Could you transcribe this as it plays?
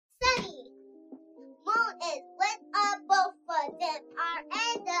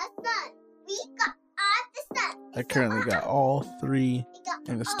I currently got all three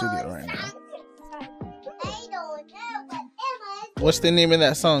in the studio right now. What's the name of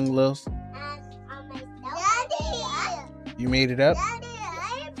that song, Lils? Daddy! You made it up? Daddy,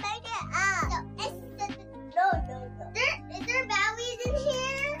 I didn't make it up. No. Is there batteries in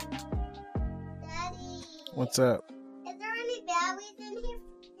here? Daddy. What's up? Is there any batteries in here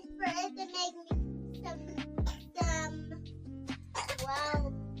for it to make me some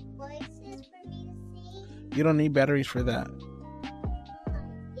wow voices for me to see? You don't need batteries for that.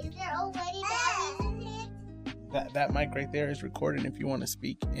 Is there already batteries in it? That mic right there is recording if you want to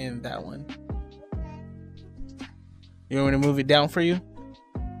speak in that one. You want me to move it down for you?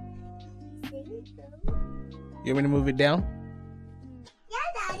 You want me to move it down? Yeah,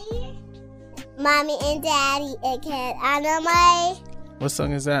 Daddy. Mommy and Daddy, it can anime. What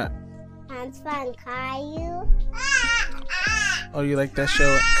song is that? Sounds fun, Caillou. Oh, you like that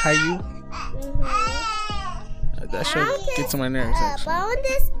show, Caillou? Mm-hmm. That show gets on my nerves, actually. I want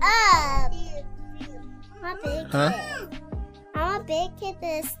this up. I'm a big kid. I'm a big kid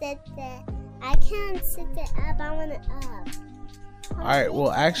to sit there. I can't sit it up. I want it up. Alright,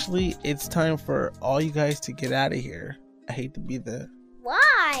 well, actually, it's time for all you guys to get out of here. I hate to be the...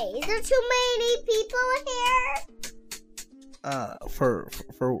 Why? Is there too many people here?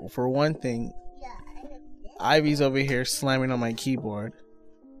 For one thing, Ivy's over here slamming on my keyboard.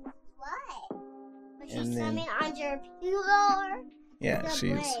 Why? She's And then- slamming on your pillow? Yeah, The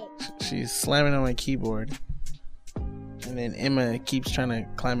she's slamming on my keyboard. And then Emma keeps trying to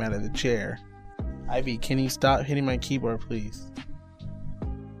climb out of the chair. Ivy, can you stop hitting my keyboard, please?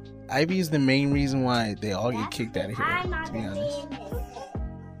 Ivy is the main reason why they all get kicked out of here, to be honest.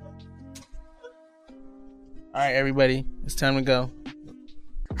 Alright, everybody, it's time to go.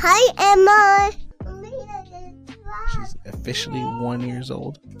 Hi, Emma. She's officially 1 year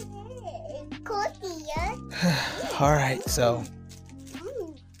old. Cookie. Alright, so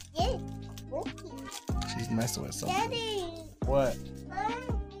Yes, cookie. she's messing with something. Daddy. What?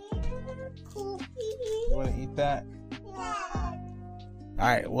 Cookie. You want to eat that? Yeah.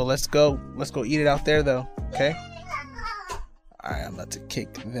 Alright, well, let's go eat it out there, though, okay? Alright, I'm about to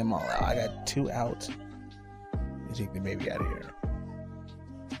kick them all out. I got 2 out. Let me take the baby out of here.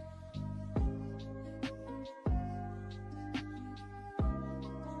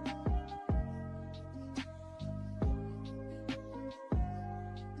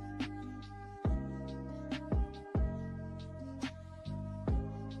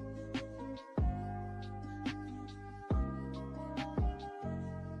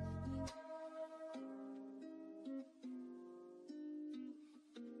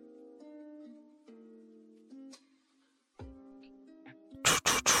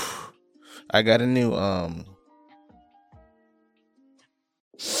 I got a new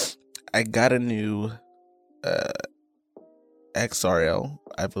XRL,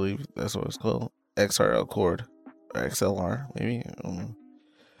 I believe that's what it's called. XRL cord or XLR maybe.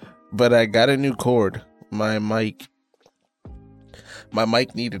 But I got a new cord. My mic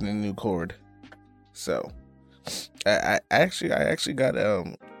needed a new cord. So I actually got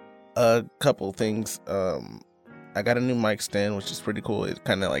a couple things. I got a new mic stand, which is pretty cool. It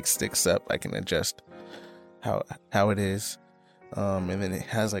kind of like sticks up. I can adjust how it is. And then it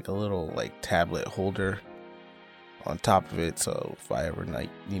has like a little like tablet holder on top of it. So if I ever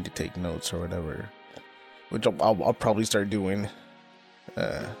need to take notes or whatever, which I'll probably start doing.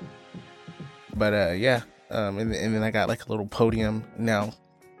 Yeah. And then I got like a little podium now,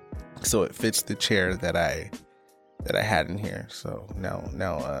 so it fits the chair that I had in here. So now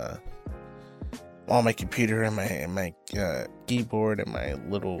all my computer and my keyboard and my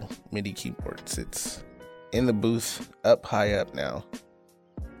little MIDI keyboard sits in the booth up high up now.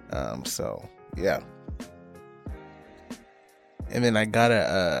 So yeah. And then I got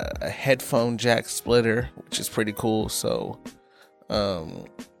a headphone jack splitter, which is pretty cool. So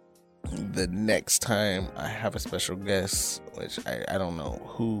the next time I have a special guest, which I don't know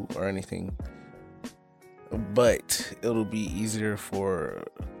who or anything, but it'll be easier for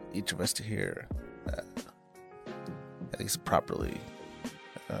each of us to hear at least properly.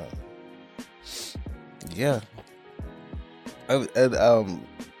 Yeah. Other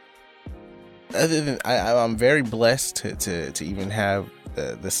than I'm very blessed to even have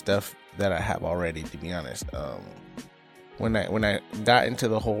the stuff that I have already, to be honest. When I got into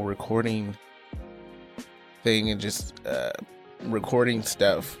the whole recording thing and just recording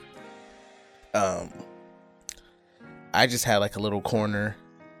stuff, I just had like a little corner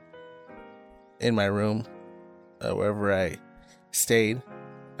in my room, wherever I stayed.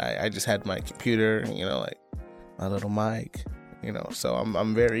 I just had my computer, like my little mic, so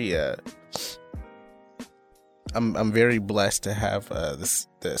I'm very I'm very blessed to have this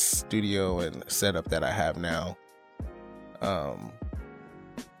studio and setup that I have now.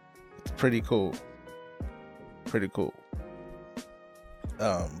 It's pretty cool.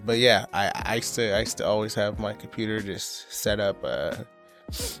 But yeah, I used to always have my computer just set up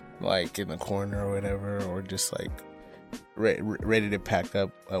like in the corner or whatever, or just like ready to pack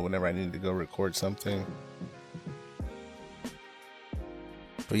up whenever I needed to go record something.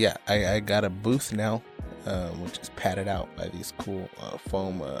 But yeah, I got a booth now, which is padded out by these cool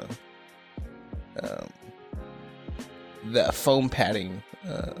foam the foam padding,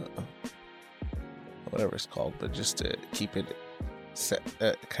 whatever it's called, but just to keep it set,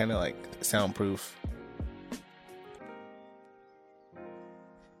 kind of like soundproof.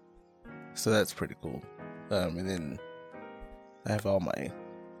 So that's pretty cool. And then I have all my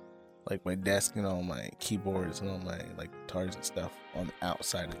desk and all my keyboards and all my like guitars and stuff on the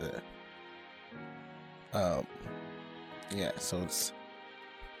outside of the yeah, so it's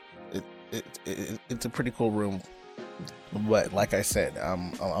a pretty cool room. But like I said,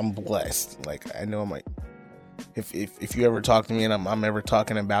 I'm blessed. Like, I know I'm like, if you ever talk to me and I'm ever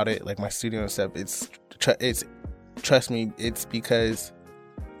talking about it, like my studio and stuff, it's trust me, it's because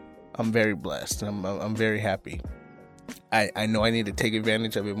I'm very blessed. I'm very happy. I know I need to take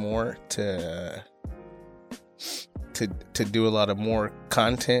advantage of it more to do a lot of more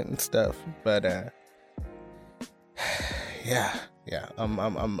content and stuff. But yeah,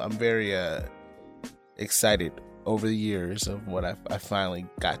 I'm very excited over the years of what I finally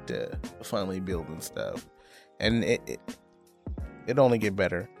got to finally build and stuff, and it only get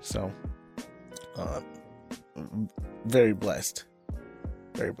better. So very blessed.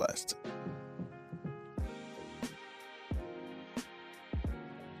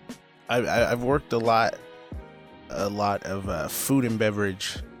 I've worked a lot of food and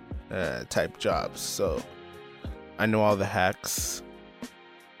beverage type jobs, so I know all the hacks.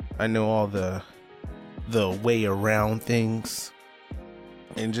 I know all the way around things,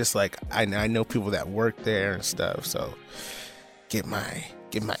 and just like I know people that work there and stuff, so get my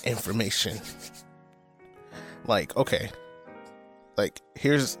information. Like, okay, like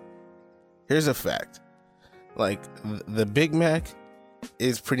here's a fact. Like, the Big Mac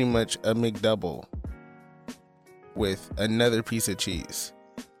is pretty much a McDouble with another piece of cheese,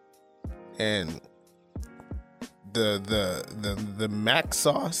 and the mac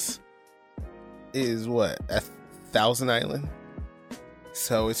sauce is what, a Thousand Island.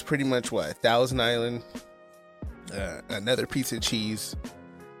 So it's pretty much what, Thousand Island, another piece of cheese,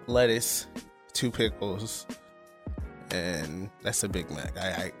 lettuce, 2 pickles, and that's a Big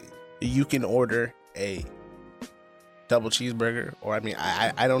Mac. You can order a double cheeseburger, or I mean,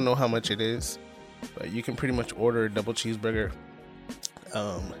 I don't know how much it is, but you can pretty much order a double cheeseburger.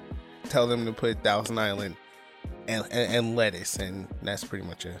 Tell them to put Thousand Island and lettuce, and that's pretty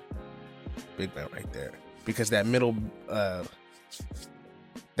much a Big Mac right there. Because that middle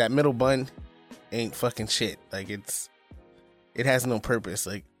bun ain't fucking shit. Like, it has no purpose.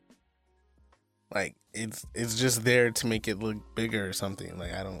 Like it's just there to make it look bigger or something.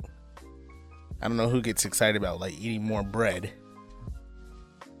 Like, I don't know who gets excited about like eating more bread.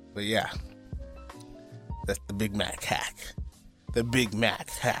 But yeah, that's the Big Mac hack. The Big Mac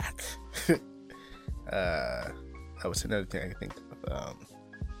hack. That was another thing I could think of.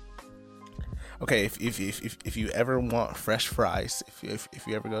 Okay, if you ever want fresh fries, if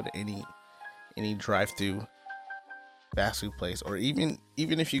you ever go to any drive-through fast food place, or even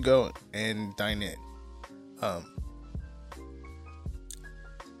if you go and dine in,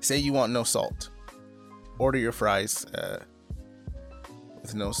 say you want no salt, order your fries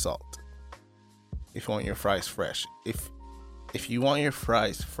with no salt. If you want your fries fresh, if you want your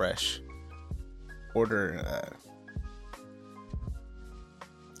fries fresh, order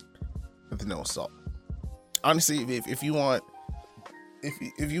with no salt. Honestly, if you want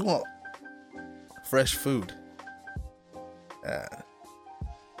fresh food,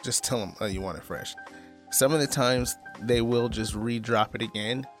 just tell them you want it fresh. Some of the times they will just re-drop it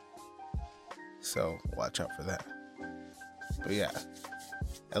again, so watch out for that. But yeah,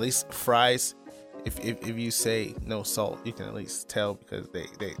 at least fries, if you say no salt, you can at least tell, because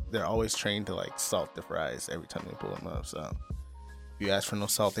they're always trained to like salt the fries every time they pull them up. So if you ask for no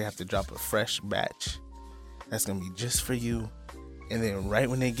salt, they have to drop a fresh batch that's gonna be just for you, and then right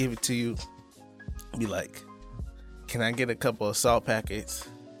when they give it to you, be like, can I get a couple of salt packets?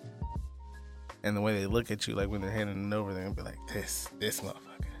 And the way they look at you, like when they're handing it over, they're gonna be like, this motherfucker.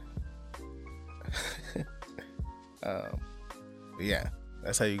 But yeah,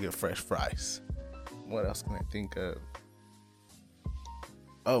 that's how you get fresh fries. What else can I think of?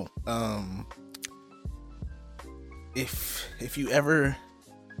 if you ever,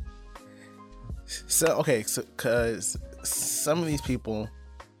 so because some of these people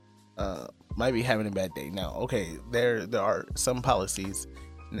might be having a bad day. Now, okay, there are some policies.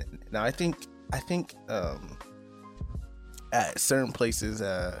 Now, I think at certain places,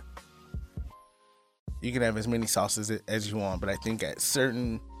 you can have as many sauces as you want, but I think at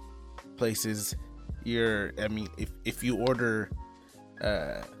certain places, if you order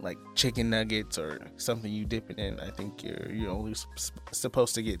like chicken nuggets or something, you dip it in, I think you're only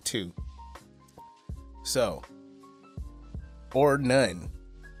supposed to get 2. So, or none.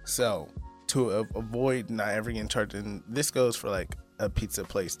 So, to avoid not ever getting charged, and this goes for like a pizza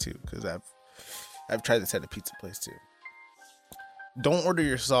place too, because I've tried this at a pizza place too. Don't order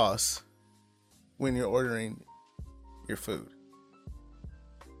your sauce when you're ordering your food.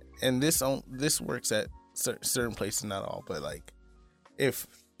 And this works at certain places, not all, but like if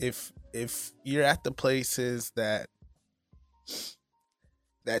you're at the places that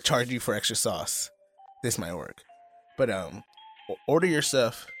charge you for extra sauce, this might work. But order your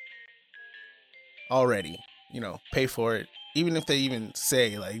stuff already, pay for it. Even if they even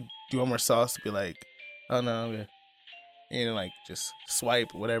say like, do you want more sauce? Be like, oh no, I'm good. Like just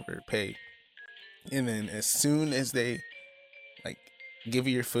swipe, whatever, pay. And then as soon as they like give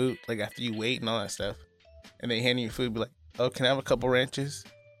you your food, like after you wait and all that stuff, and they hand you your food, be like, oh, can I have a couple ranches?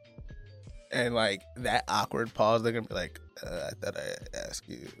 And like that awkward pause, they're gonna be like, I thought I asked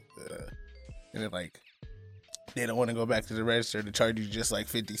you. And then like they don't want to go back to the register to charge you just like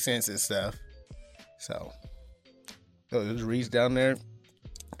 50 cents and stuff. So just reach down there,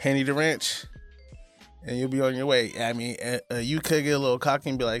 hand you the ranch, and you'll be on your way. I mean, you could get a little cocky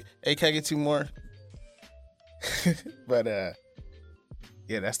and be like, hey, can I get 2 more? But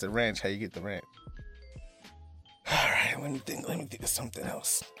yeah, that's the ranch. How you get the ranch? All right, let me think of something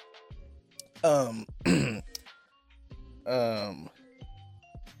else.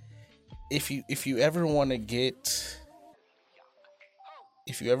 If you ever want to get,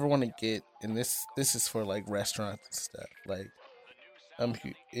 and this is for like restaurants and stuff, like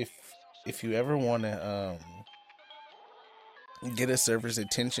if you ever want to get a server's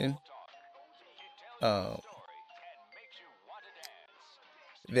attention,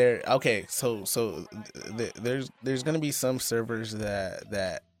 there's gonna be some servers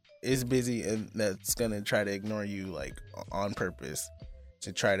that is busy and that's gonna try to ignore you like on purpose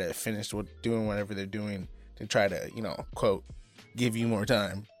to try to finish doing whatever they're doing to try to quote give you more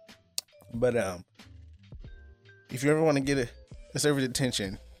time. But if you ever want to get a server's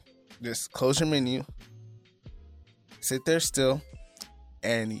attention, just close your menu, sit there still,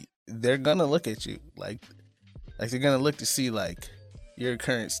 and they're gonna look at you like they're gonna look to see like your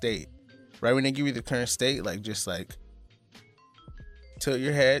current state. Right when they give you the current state, like just like tilt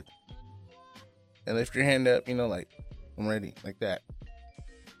your head and lift your hand up, like I'm ready, like that.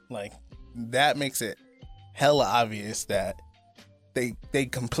 Like that makes it hella obvious that they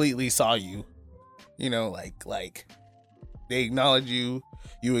completely saw you. Like they acknowledge you,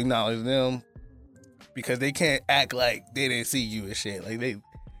 you acknowledge them, because they can't act like they didn't see you and shit.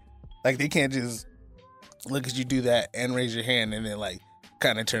 Like they can't just look at you do that and raise your hand and then like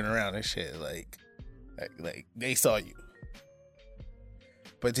kind of turn around and shit. Like they saw you.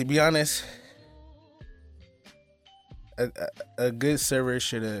 But to be honest, a good server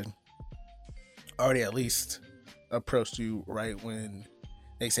should have already at least approached you right when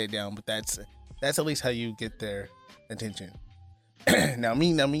they sit down. But that's at least how you get their attention. Now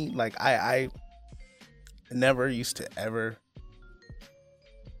me, like I never used to ever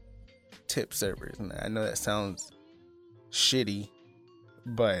tip servers, and I know that sounds shitty,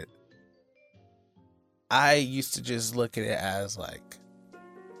 but I used to just look at it as like,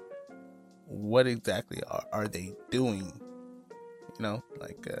 what exactly are they doing?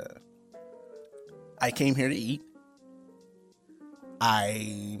 I came here to eat.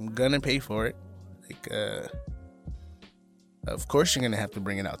 I'm gonna pay for it. Of course you're gonna have to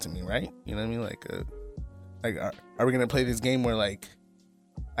bring it out to me, right? You know what I mean? Are we gonna play this game where like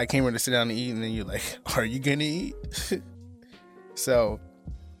I came here to sit down and eat, and then you're like, are you gonna eat? So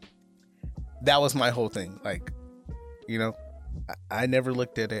that was my whole thing. Like, I never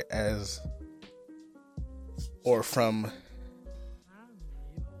looked at it as or from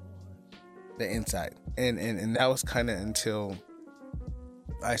the inside, and that was kind of until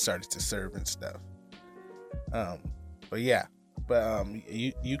I started to serve and stuff. But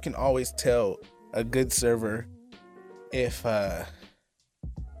you can always tell a good server if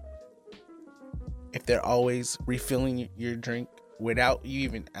they're always refilling your drink without you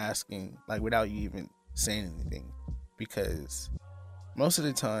even asking, like without you even saying anything. Because most of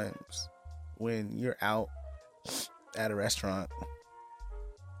the times when you're out at a restaurant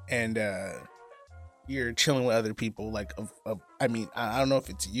and you're chilling with other people, like I mean, I don't know if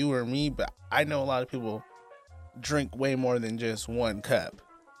it's you or me, but I know a lot of people drink way more than just one cup,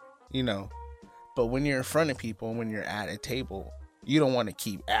 you know. But when you're in front of people, when you're at a table, you don't want to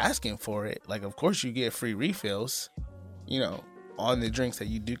keep asking for it. Like, of course you get free refills, you know, on the drinks that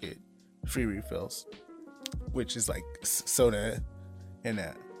you do get free refills, which is like soda and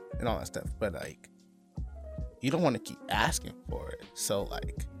all that stuff. But like, you don't want to keep asking for it. So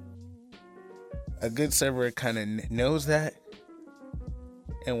like, a good server kind of knows that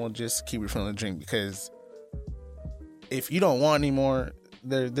and will just keep refilling the drink, because if you don't want any more,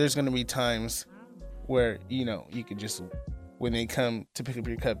 there's going to be times where, you know, you could just, when they come to pick up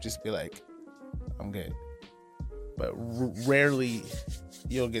your cup, just be like, I'm good. But rarely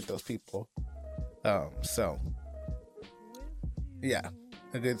you'll get those people. So yeah,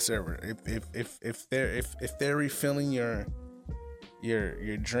 a good server. If they're refilling your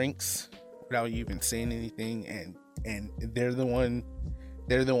drinks without you even saying anything, and they're the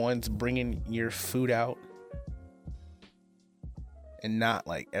ones bringing your food out, and not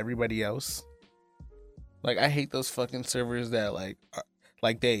like everybody else. Like, I hate those fucking servers that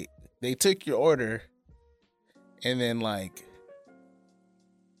like they took your order and then like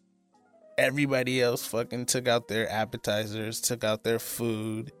everybody else fucking took out their appetizers, took out their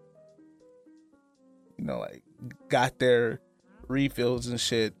food, you know, like got their refills and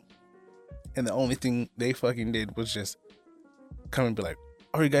shit, and the only thing they fucking did was just come and be like,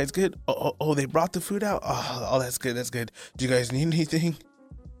 are you guys good? Oh, they brought the food out? Oh, that's good, that's good. Do you guys need anything?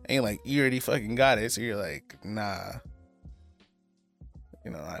 And like, you already fucking got it, so you're like, nah.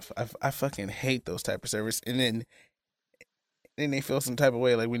 You know, I fucking hate those type of servers. And then they feel some type of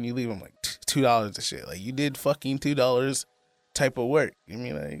way, like when you leave them like $2 and shit. Like, you did fucking $2 type of work. You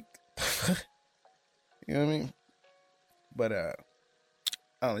mean, like, you know what I mean? But I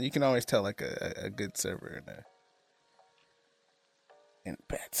don't know, you can always tell like a good server and a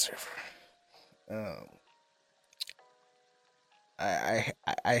bad server.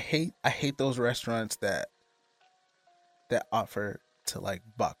 I hate those restaurants that offer to like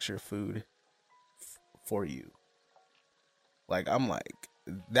box your food for you. Like, I'm like,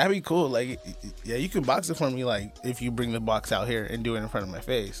 that'd be cool. Like, yeah, you can box it for me. Like, if you bring the box out here and do it in front of my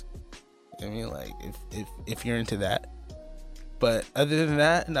face. You know what I mean? Like, if you're into that. But other than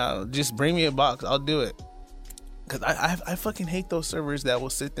that, no, just bring me a box. I'll do it. Cause I fucking hate those servers that will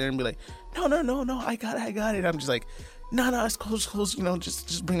sit there and be like, no, I got it. I'm just like, no, it's close, you know,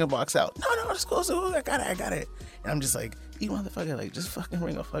 just bring a box out. No, it's close, I got it. And I'm just like, you motherfucker, like, just fucking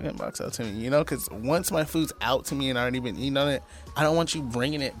bring a fucking box out to me, you know? Cause once my food's out to me and I already been eating on it, I don't want you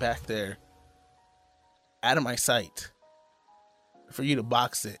bringing it back there out of my sight for you to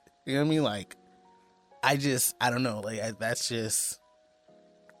box it. You know what I mean? Like, I don't know, like, that's just,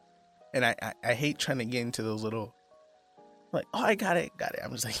 and I hate trying to get into those little, like, oh, I got it.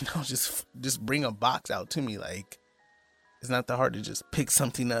 I'm just like, no, just bring a box out to me. Like, it's not that hard to just pick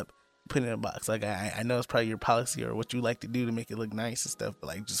something up, put it in a box. Like, I know it's probably your policy or what you like to do to make it look nice and stuff, but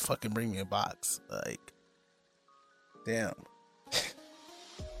like, just fucking bring me a box. Like, damn.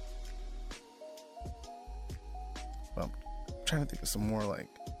 Well, I'm trying to think of some more, like,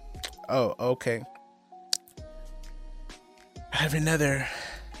 oh, okay. I have another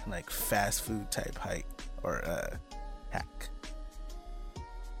like fast food type hack.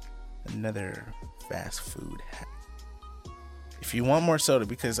 Another fast food hack. If you want more soda,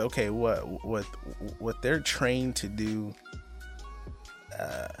 because okay, what they're trained to do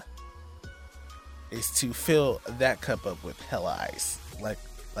is to fill that cup up with hella ice. Like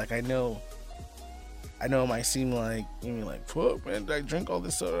I know it might seem like, you mean like, fuck man, did I drink all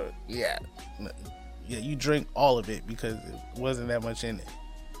this soda? Yeah, you drink all of it because it wasn't that much in it.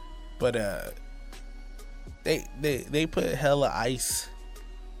 But they put hella ice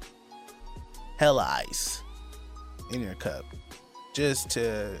in your cup just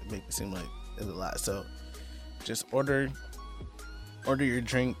to make it seem like it's a lot. So just order your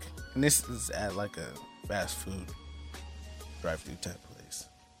drink, and this is at like a fast food drive-through type place.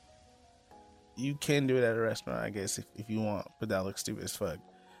 You can do it at a restaurant, I guess, if you want, but that looks stupid as fuck.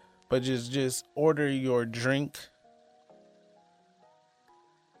 But just order your drink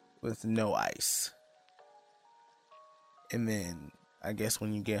with no ice. And then I guess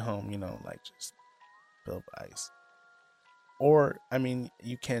when you get home, you know, like, just fill up ice. Or, I mean,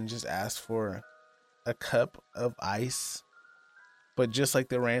 you can just ask for a cup of ice, but just like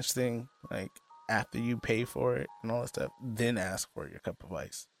the ranch thing, like, after you pay for it and all that stuff, then ask for your cup of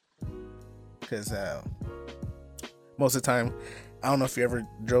ice. Because most of the time, I don't know if you ever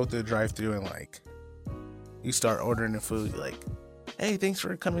drove through a drive-thru and like you start ordering the food. You're like, hey, thanks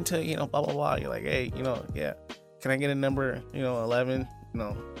for coming to, blah, blah, blah. You're like, hey, yeah, can I get a number, 11?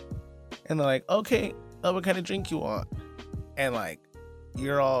 And they're like, okay, what kind of drink you want? And like,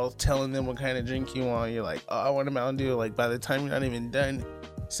 you're all telling them what kind of drink you want. You're like, oh, I want a Mountain Dew. Like, by the time you're not even done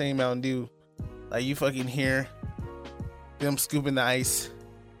saying Mountain Dew, like, you fucking hear them scooping the ice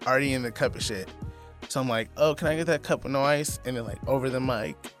already in the cup of shit. So I'm like, oh, can I get that cup with no ice? And then, like, over the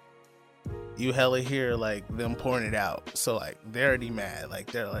mic, you hella hear, like, them pouring it out. So, like, they're already mad.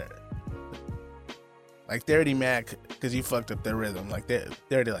 Like, they're already mad because you fucked up their rhythm. Like, they're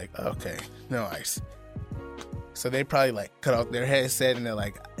already like, okay, no ice. So they probably, like, cut off their headset and they're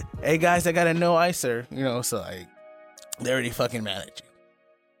like, hey, guys, I got a no icer. So, like, they're already fucking mad at you.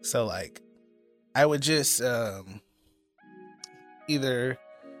 So, like, I would just either,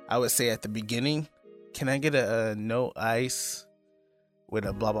 I would say at the beginning, can I get a no ice with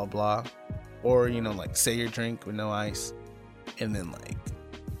a blah, blah, blah? Or, like, say your drink with no ice. And then, like,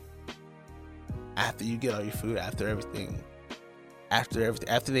 after you get all your food, after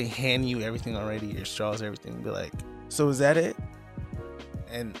they hand you everything already, your straws, everything, be like, so is that it?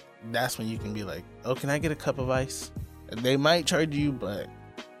 And that's when you can be like, oh, can I get a cup of ice? And they might charge you, but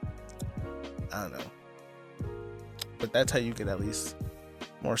I don't know. But that's how you get at least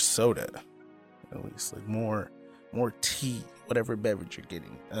more soda, at least like more tea, whatever beverage you're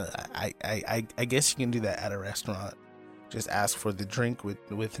getting. I guess you can do that at a restaurant. Just ask for the drink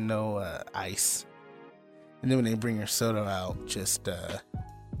with no ice. And then when they bring your soda out, just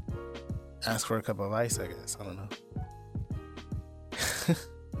ask for a cup of ice, I guess. I don't know.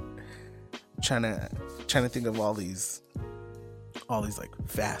 trying to think of all these like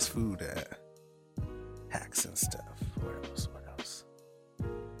fast food hacks and stuff. What else?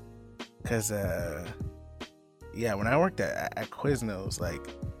 Because yeah, when I worked at Quiznos, like,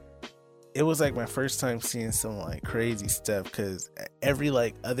 it was like my first time seeing some like crazy stuff, because every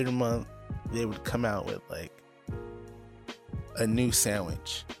like other month they would come out with like a new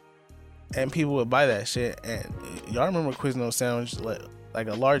sandwich and people would buy that shit. And y'all remember Quiznos sandwich, like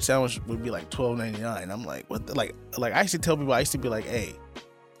a large sandwich would be like $12.99. I'm like, what the, like I used to tell people, I used to be like, hey,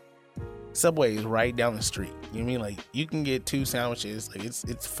 Subway is right down the street, you know what I mean? Like, you can get 2 sandwiches, like it's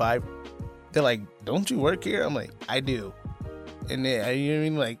 $5. They're like, don't you work here? I'm like, I do. And then, you know what I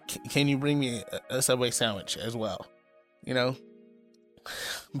mean? Like, can you bring me a Subway sandwich as well?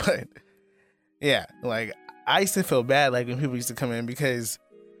 But yeah, like, I used to feel bad, like, when people used to come in, because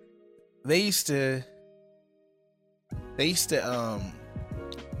they used to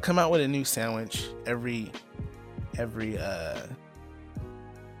come out with a new sandwich every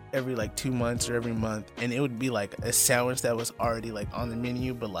like 2 months or every month, and it would be like a sandwich that was already like on the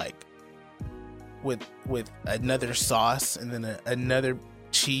menu, but like with another sauce and then another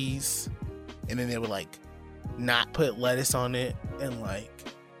cheese, and then they would like not put lettuce on it and like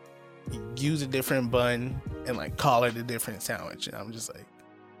use a different bun and like call it a different sandwich. And I'm just like,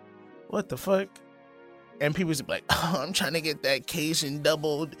 what the fuck? And people would be like, oh, I'm trying to get that Cajun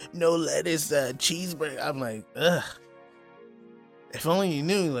double no lettuce cheeseburger. I'm like, ugh, if only you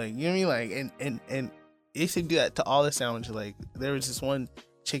knew, like, you know what I mean? Like, and they used to do that to all the sandwiches. Like, there was this one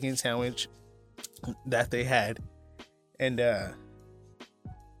chicken sandwich that they had, and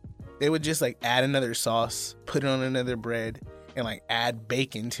they would just like add another sauce, put it on another bread, and like add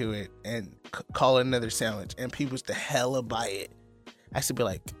bacon to it and call it another sandwich, and people used to hella buy it. I used to be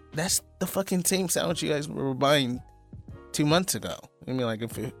like, that's the fucking same sandwich you guys were buying 2 months ago. I mean, like,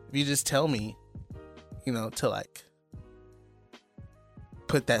 if you just tell me, to like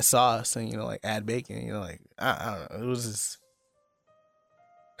put that sauce and, like, add bacon, like, I don't know. It was just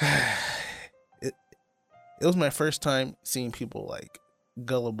it was my first time seeing people like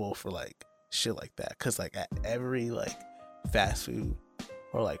gullible for like shit like that. Cause like at every like fast food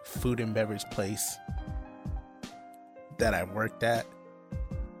or like food and beverage place that I worked at,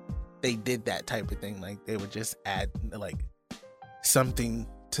 they did that type of thing. Like, they would just add like something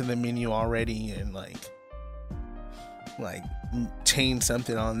to the menu already and like change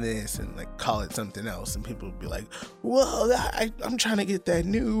something on this and like call it something else, and people would be like, whoa, I'm trying to get that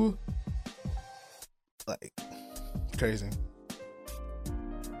new, like, crazy.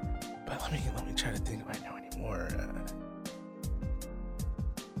 But let me try to think right now any more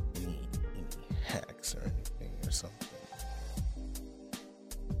any hacks or anything or something.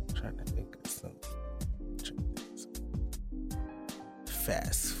 I'm trying to think of something.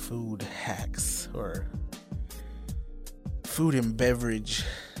 Fast food hacks or food and beverage.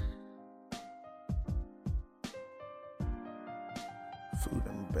 Food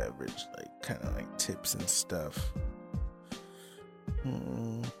and beverage, like, kind of like tips and stuff.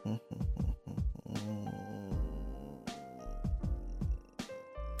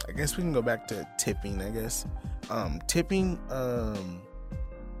 I guess we can go back to tipping, I guess. Tipping,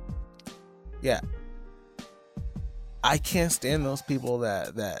 yeah. I can't stand those people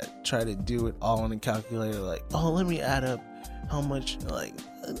that try to do it all on a calculator, like, oh, let me add up how much, like,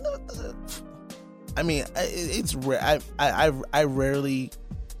 I mean, it's rare. I rarely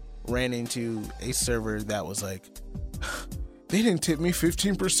ran into a server that was like, they didn't tip me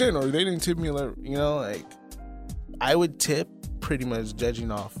 15%, or they didn't tip me, you know, like, I would tip pretty much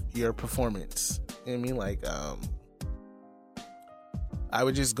judging off your performance. You know what I mean? Like, I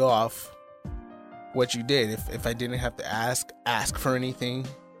would just go off what you did. If I didn't have to ask for anything,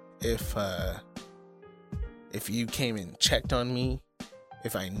 if you came and checked on me,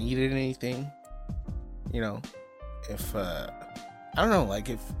 if I needed anything, you know, if I don't know, like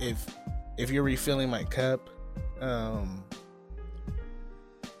if you're refilling my cup,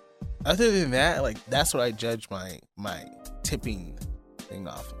 other than that, like, that's what I judge my tipping thing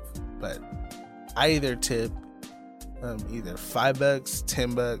off of. But I either tip either $5,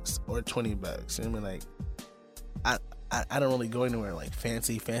 $10, or $20. I mean, like, I don't really go anywhere like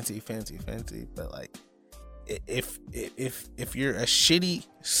fancy, but like, if you're a shitty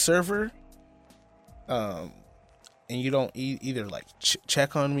server, and you don't either like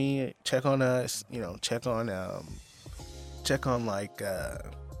check on me, check on us, you know, check on like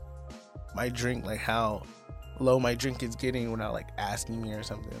my drink, like how low my drink is getting without like asking me or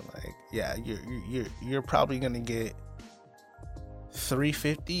something, like, yeah, you're probably gonna get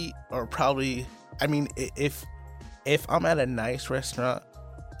 $3.50, or probably, I mean, if I'm at a nice restaurant,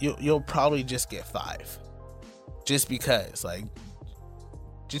 you'll probably just get $5, just because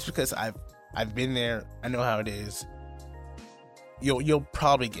I've been there, I know how it is. You'll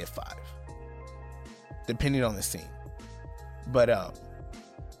probably get $5, depending on the scene. But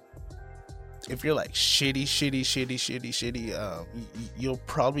if you're like shitty, you'll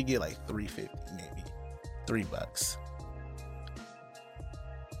probably get like $3.50, maybe $3.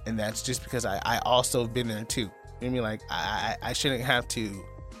 And that's just because I also been there too. You know what I mean? Like, I shouldn't have to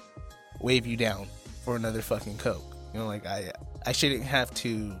wave you down for another fucking Coke. You know, like, I shouldn't have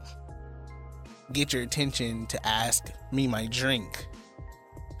to get your attention to ask me my drink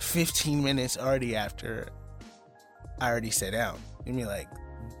 15 minutes already after I already sat down. You know what I mean? Like,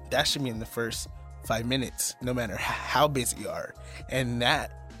 that should be in the first 5 minutes, no matter how busy you are. And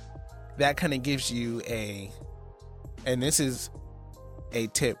that kind of gives you and this is a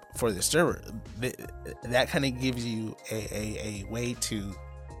tip for the server, that kind of gives you a way to,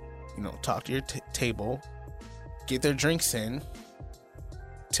 you know, talk to your table, get their drinks in,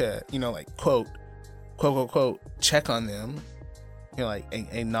 to, you know, like, quote check on them, you know, like,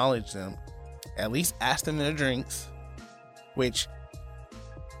 acknowledge them, at least ask them their drinks, which,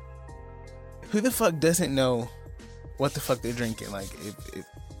 who the fuck doesn't know what the fuck they're drinking? Like, if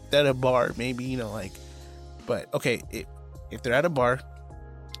they're at a bar, maybe, you know, like, but okay, if they're at a bar,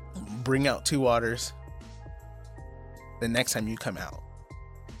 bring out 2 waters the next time you come out.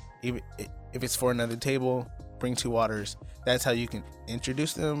 If it's for another table, bring 2 waters. That's how you can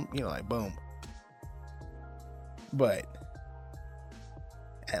introduce them, you know, like, boom. But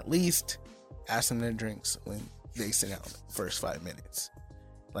at least ask them their drinks when they sit down first 5 minutes.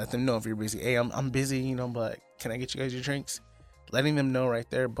 Let them know if you're busy. Hey, I'm busy, you know, but can I get you guys your drinks? Letting them know right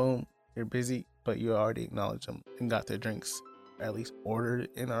there, boom, you're busy, but you already acknowledged them and got their drinks, or at least ordered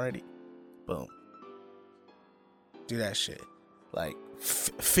in already. Boom. Do that shit. Like,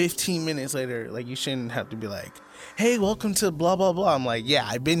 15 minutes later, like, you shouldn't have to be like, hey, welcome to blah, blah, blah. I'm like, yeah,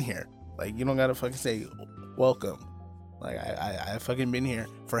 I've been here. Like, you don't gotta fucking say welcome. Like, I fucking been here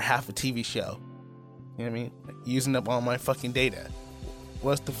for half a TV show. You know what I mean? Like, using up all my fucking data.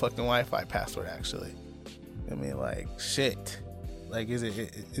 What's the fucking Wi-Fi password, actually? I mean, like, shit. Like, is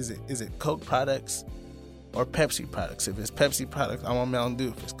it Coke products or Pepsi products? If it's Pepsi products, I want Mountain Dew.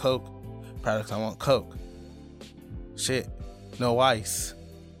 If it's Coke products, I want Coke. Shit. No ice.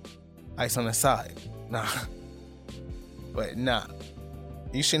 Ice on the side. Nah. But nah.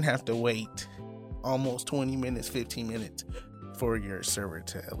 You shouldn't have to wait almost 20 minutes, 15 minutes for your server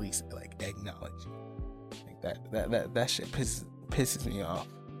to at least, like, acknowledge you. Like, that shit pisses me off.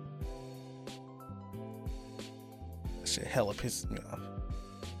 That shit hella pisses me off.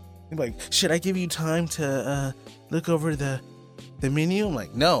 You're like, should I give you time to look over the menu? I'm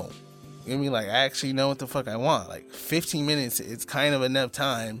like, no. You know what I mean? Like, I actually know what the fuck I want. Like, 15 minutes, it's kind of enough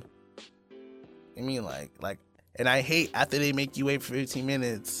time. I mean, like, and I hate after they make you wait for 15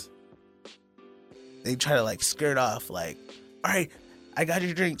 minutes, they try to, like, skirt off, like, all right, I got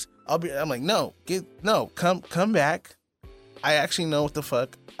your drinks. I'm like, no, come back. I actually know what the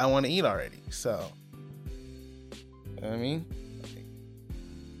fuck I want to eat already. So, you know what I mean?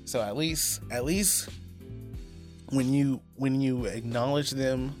 So at least when you acknowledge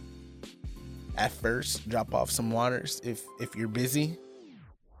them at first, drop off some waters if you're busy.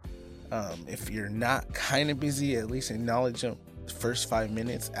 If you're not kind of busy, at least acknowledge them the first 5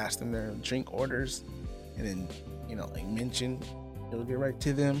 minutes, ask them their drink orders, and then, like mention, you'll get right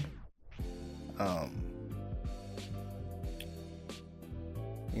to them. And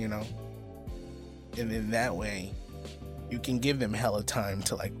then that way you can give them hella time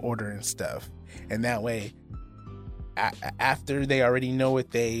to like order and stuff. And that way, after they already know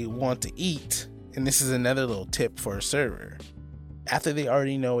what they want to eat, and this is another little tip for a server, after they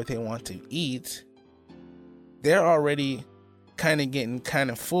already know what they want to eat, they're already kind of getting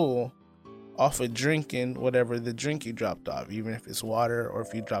kind of full off of drinking whatever the drink you dropped off, even if it's water or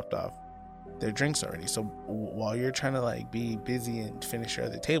if you dropped off their drinks already. So while you're trying to like be busy and finish your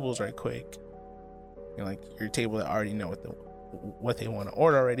other tables right quick, like your table that already know what they want to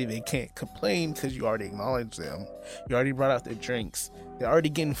order already, they can't complain because you already acknowledged them. You already brought out their drinks. They're already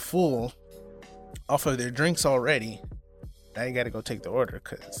getting full off of their drinks already. Now you got to go take the order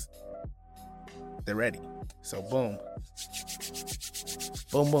because they're ready. So boom.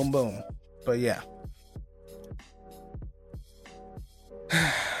 Boom, boom, boom. But yeah.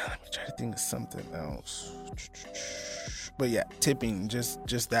 Let me try to think of something else. But yeah, tipping,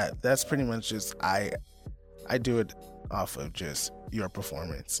 just that. That's pretty much just I do it off of just your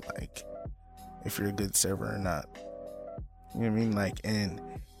performance, like if you're a good server or not. You know what I mean? Like, and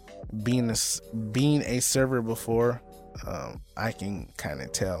being a server before, I can kind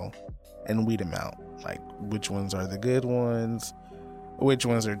of tell and weed them out, like which ones are the good ones, which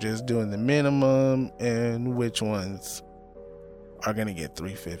ones are just doing the minimum, and which ones are gonna get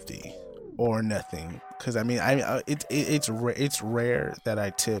 $3.50 or nothing. Because I mean, it's rare that I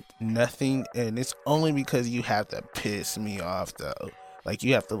tip nothing, and it's only because you have to piss me off though. Like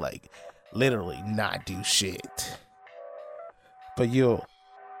you have to like literally not do shit, but you'll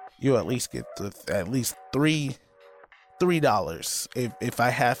at least get at least $3. If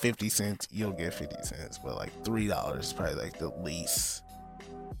I have 50 cents, you'll get 50 cents, but like $3 is probably like the least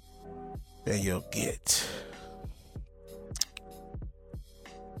that you'll get.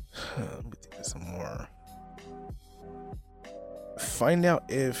 Let me think of some more. Find out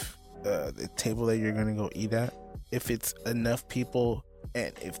if the table that you're gonna go eat at, if it's enough people,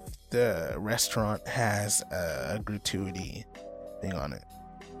 and if the restaurant has a gratuity thing on it.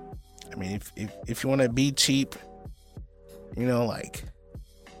 I mean, if you want to be cheap, like,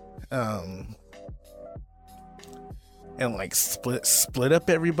 and like split up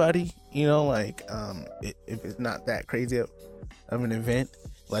everybody, like, if it's not that crazy of an event,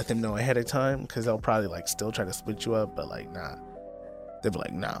 let them know ahead of time, because they'll probably like still try to split you up, but like nah, they'll be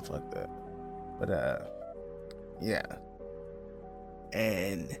like nah, fuck that. But yeah,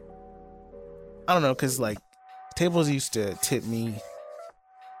 and I don't know, because like tables used to tip me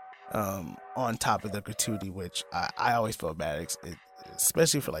on top of the gratuity, which I always felt bad,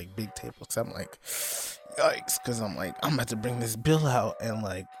 especially for like big tables. I'm like, yikes, because I'm like, I'm about to bring this bill out, and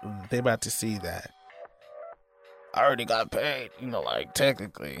like they about to see that I already got paid, like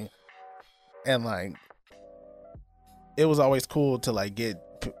technically. And like it was always cool to like get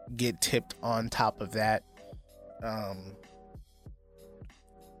tipped on top of that.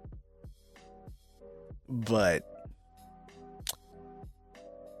 But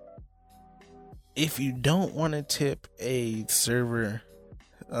if you don't want to tip a server,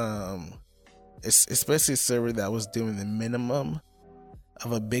 especially a server that was doing the minimum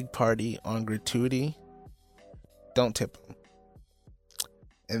of a big party on gratuity, don't tip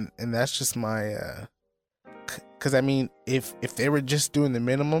them. And that's just my because I mean, if they were just doing the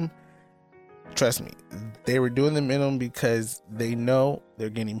minimum, trust me, they were doing the minimum because they know they're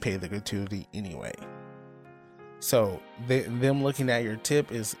getting paid the gratuity anyway. So them looking at your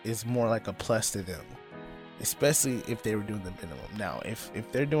tip is more like a plus to them, especially if they were doing the minimum. Now, if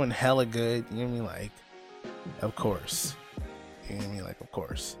they're doing hella good, you know what I mean, like, of course, you know what I mean, like, of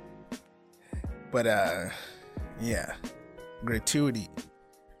course. But yeah, gratuity.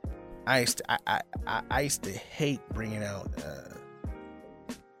 I used to hate bringing out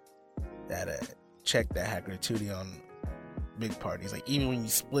that check that had gratuity on big parties. Like even when you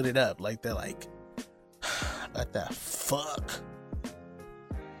split it up, like they're like, what the fuck?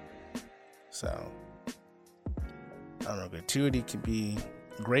 So I don't know. Gratuity could be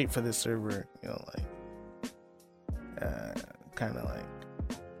great for the server, like kind of like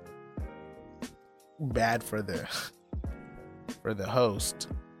bad for the host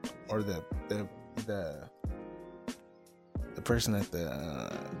or the person at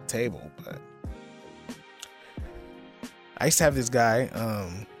the table. But I used to have this guy,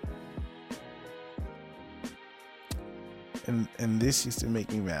 and this used to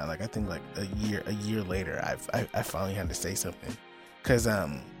make me mad. Like I think like a year later, I finally had to say something, cause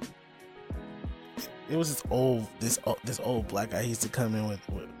it was this old black guy. He used to come in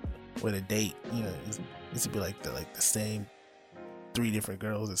with a date. You know, it used to be like the same 3 different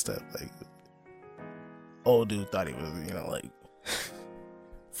girls and stuff. Like old dude thought he was, you know, like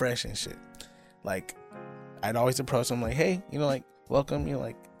fresh and shit. Like I'd always approach him like, hey, you know, like welcome, you know,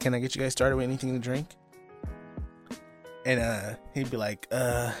 like can I get you guys started with anything to drink? And he'd be like,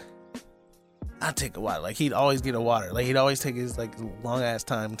 I'll take a water. Like he'd always get a water. Like he'd always take his like long ass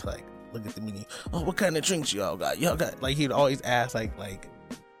time to like look at the menu. Oh, what kind of drinks y'all got? Y'all got, like he'd always ask like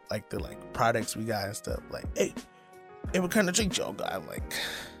the like products we got and stuff. Like, hey, what kind of drinks y'all got? I'm like,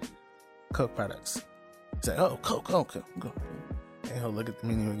 Coke products. He's like, oh, Coke. And he'll look at the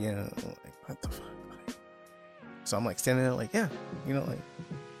menu again. And I'm like, what the fuck? So I'm like standing there like, yeah, you know, like,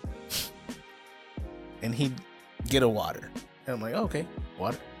 and he'd get a water. And I'm like, oh, okay,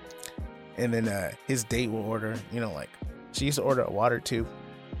 water. And then his date will order, you know, like she used to order a water too.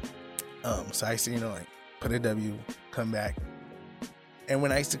 So I used to, you know, like put a W, come back. And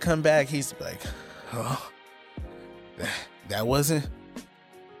when I used to come back, he used to be like, oh, that wasn't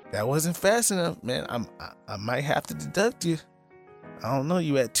fast enough, man. I might have to deduct you. I don't know,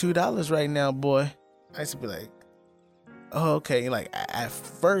 you at $2 right now, boy. I used to be like, oh, okay. Like at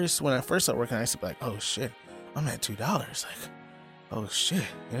first, when I first started working, I used to be like, oh shit, I'm at $2. Like, oh shit.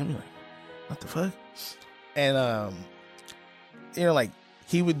 You know what I mean? Like, what the fuck? And you know, like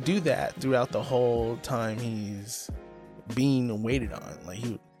he would do that throughout the whole time he's being waited on. Like he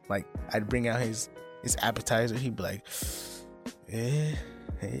would, like I'd bring out his appetizer. He'd be like, it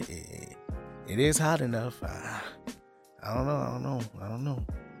is hot enough. I don't know.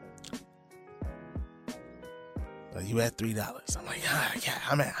 You at $3? I'm like, yeah,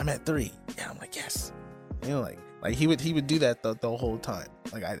 I'm at 3. Yeah, I'm like, yes. You know, like he would do that the whole time.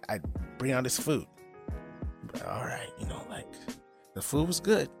 Like I'd bring out his food. But, all right, you know, like the food was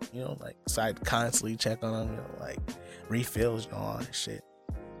good. You know, like so I'd constantly check on him. You know, like refills, you know, all that shit.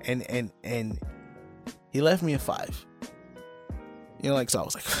 And he left me a 5. You know, like so I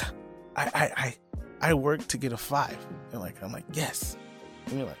was like, I worked to get a 5. You know, like I'm like, yes.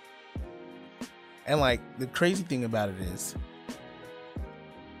 And you're like. And like the crazy thing about it is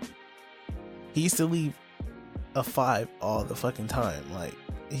he used to leave a 5 all the fucking time. Like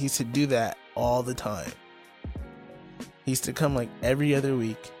he used to do that all the time. He used to come like every other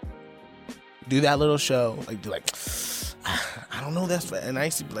week, do that little show, like do like I don't know, that's and I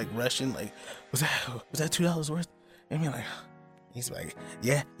used to be like rushing, like was that $2 worth? I mean, like he's like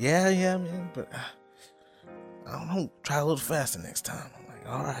yeah man, but I don't know, try a little faster next time. I'm like,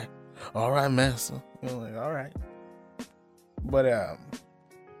 all right, master. You know, like, all right. But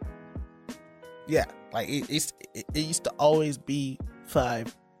yeah, like it used to always be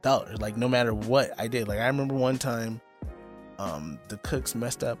 $5. Like no matter what I did. Like I remember one time, the cooks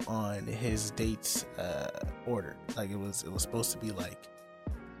messed up on his date's order. Like it was supposed to be like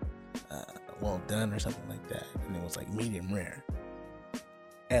well done or something like that, and it was like medium rare.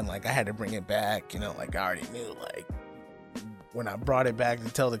 And like I had to bring it back. You know, like I already knew, like. When I brought it back to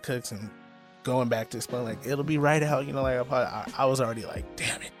tell the cooks and going back to explain, like, it'll be right out, you know, like, I was already like,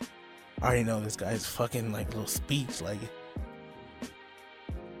 damn it. I already know this guy's fucking, like, little speech, like,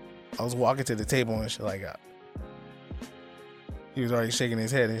 I was walking to the table and shit, like, he was already shaking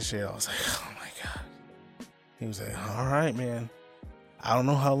his head and shit. I was like, oh my God. He was like, all right, man. I don't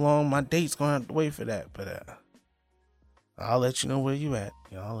know how long my date's going to have to wait for that, but, I'll let you know where you at.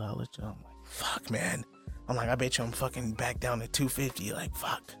 You know, I'll let you know. I'm like, fuck, man. I'm like, I bet you I'm fucking back down to $2.50. Like,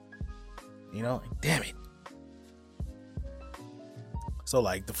 fuck. You know, like, damn it. So,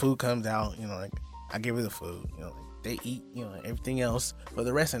 like, the food comes out, you know, like, I give her the food, you know, like, they eat, you know, everything else. But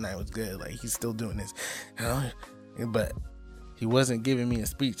the rest of the night was good. Like, he's still doing this, you know, but he wasn't giving me a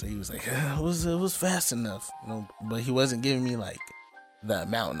speech. So he was like, it was fast enough, you know, but he wasn't giving me, like, the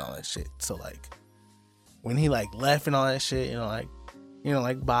amount and all that shit. So, like, when he, like, left and all that shit, you know, like,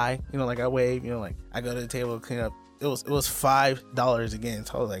 bye, you know, like, I wave, you know, like, I go to the table, clean up. It was $5 again.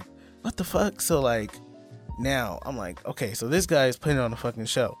 So I was like, what the fuck? So, like, now I'm like, okay, so this guy is putting on a fucking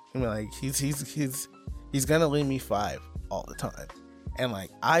show. I mean, like, he's gonna leave me 5 all the time. And, like,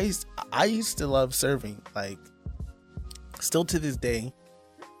 I used to love serving. Like, still to this day,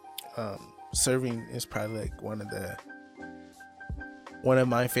 serving is probably, like, one of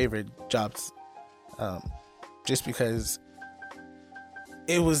my favorite jobs. Just because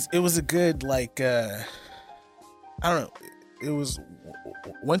it was a good, like, I don't know, it was,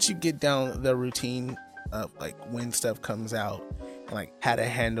 once you get down the routine of, like, when stuff comes out and, like, how to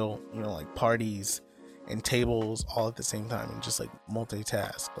handle, you know, like, parties and tables all at the same time and just like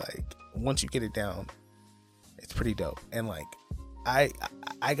multitask. Like once you get it down, it's pretty dope. And like I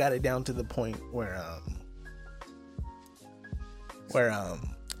got it down to the point where I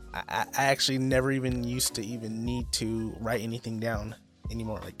actually never even used to even need to write anything down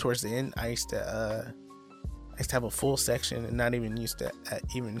anymore. Like towards the end, I used to have a full section and not even used to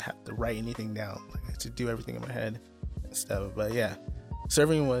even have to write anything down. Like I had to do everything in my head and stuff. But yeah,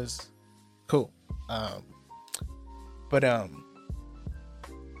 serving was cool.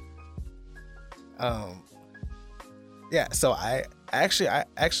 Yeah, so I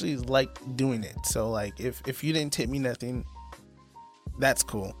actually like doing it. So like if you didn't tip me nothing, that's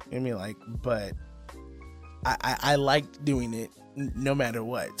cool. I mean, like, but I liked doing it no matter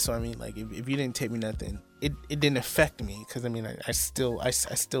what. So I mean, like, if you didn't tip me nothing, it didn't affect me, because I mean, I still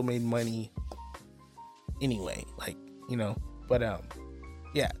made money anyway, like, you know. But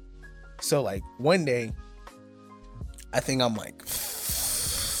yeah. So like one day, I think I'm like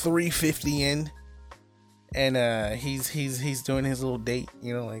 350 in, and he's doing his little date,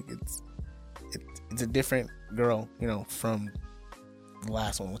 you know, like it's a different girl, you know, from the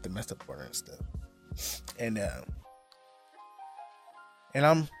last one with the messed up order and stuff. And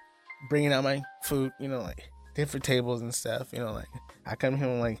I'm bringing out my food, you know, like different tables and stuff, you know, like I come here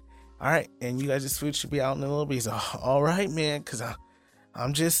and I'm like, all right, and you guys' food should be out in a little bit. He's like, all right, man, because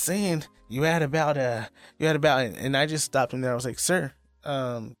I'm just saying you had about and I just stopped him there. I was like, sir,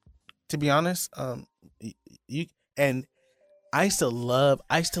 to be honest, you and I still love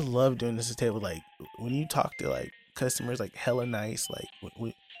doing this at the table. Like when you talk to like customers, like hella nice, like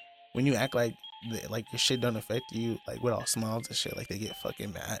when you act like your shit don't affect you, like with all smiles and shit, like they get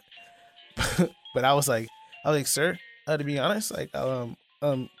fucking mad. But I was like, sir, to be honest, like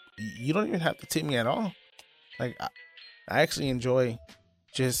you don't even have to tip me at all. Like I actually enjoy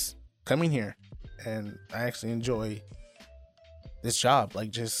just coming here, and I actually enjoy this job,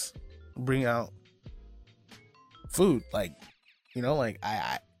 like just bring out food, like, you know, like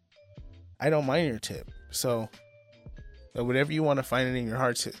I don't mind your tip. So whatever you want to find it in your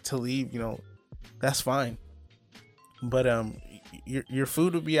heart to leave, you know, that's fine. But your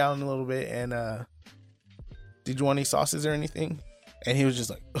food will be out in a little bit, and did you want any sauces or anything? And he was just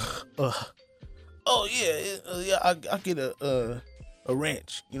like, oh yeah, I'll get a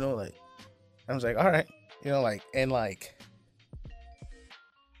ranch, you know, like. I was like, all right, you know, like, and like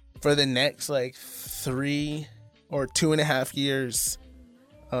for the next like 3 or 2.5 years,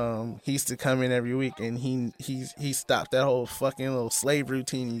 he used to come in every week, and he stopped that whole fucking little slave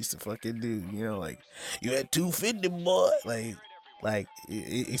routine he used to fucking do, you know, like, you had $2.50, boy, like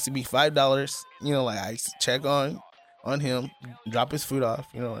it used to be $5, you know, like I used to check on him, drop his food off,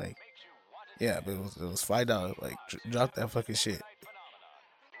 you know, like, yeah, but it was $5, like, drop that fucking shit,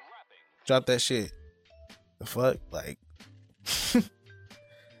 drop that shit, the fuck, like,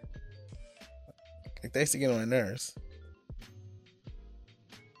 like, they used to get on my nerves.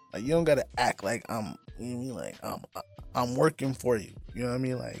 Like, you don't gotta act like I'm, you know what I mean, like I'm working for you. You know what I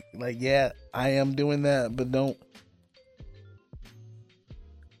mean? Like yeah, I am doing that, but don't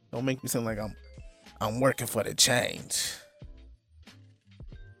make me sound like I'm working for the change.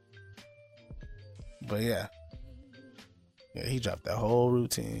 But yeah, he dropped that whole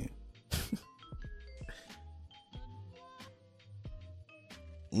routine.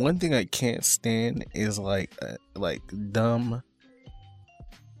 One thing I can't stand is like dumb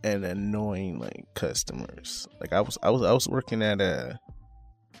and annoying like customers. Like I was working at a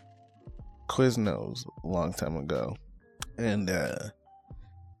Quiznos a long time ago, and there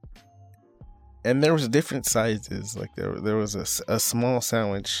was different sizes. Like there was a small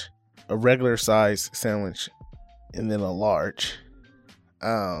sandwich, a regular size sandwich, and then a large.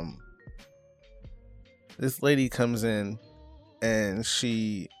 This lady comes in and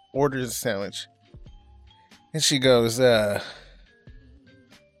she orders a sandwich, and she goes, well,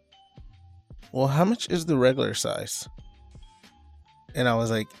 how much is the regular size? And I was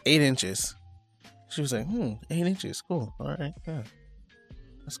like, 8 inches. She was like, 8 inches, cool, all right, yeah,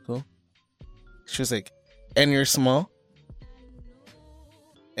 that's cool. She was like, and you're small?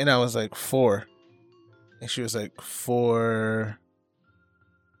 And I was like, 4. And she was like, 4.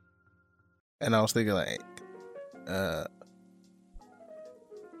 And I was thinking like,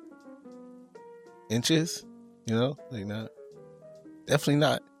 inches, you know, like, not, definitely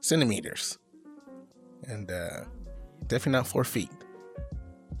not centimeters, and definitely not 4 feet.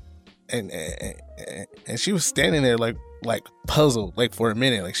 And she was standing there like puzzled, like for a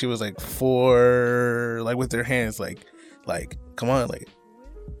minute, like she was like 4, like with her hands, like come on, like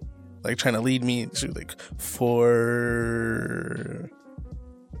trying to lead me. She was like 4,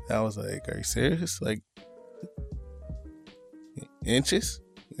 I was like, are you serious? Like, inches?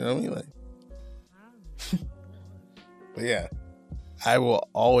 You know what I mean? Like, but yeah, I will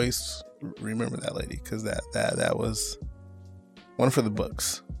always remember that lady because that was one for the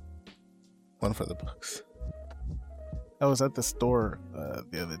books. One for the books. I was at the store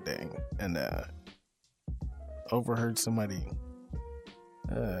the other day and overheard somebody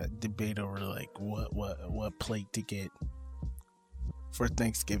debate over like what plate to get for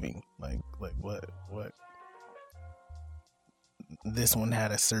Thanksgiving. Like what this one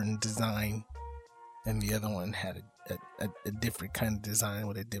had a certain design and the other one had a different kind of design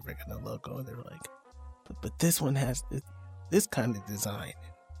with a different kind of logo. And they were like, but this one has this kind of design.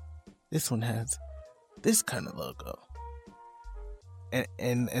 This one has this kind of logo.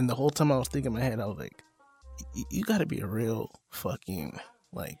 And the whole time I was thinking in my head, I was like, you gotta be a real fucking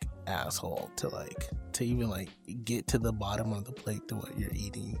like asshole to even like get to the bottom of the plate to what you're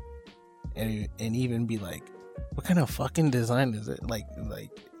eating and even be like, what kind of fucking design is it? Like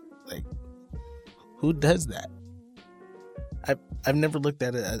who does that? I've never looked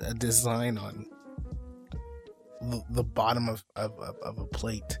at a design on the bottom of a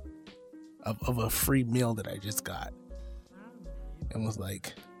plate of a free meal that I just got and was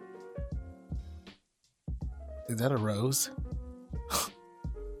like, is that a rose?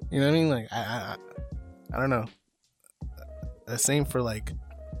 You know what I mean? Like I don't know. The same for like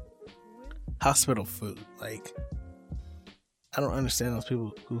hospital food. Like I don't understand those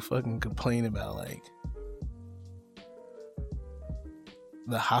people who fucking complain about like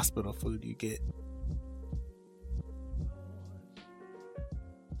the hospital food you get.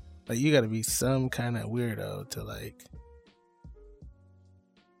 Like you gotta be some kind of weirdo to like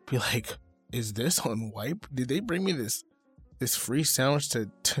be like, is this on white? Did they bring me this free sandwich to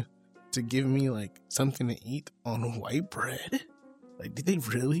give me like something to eat on white bread? Like, did they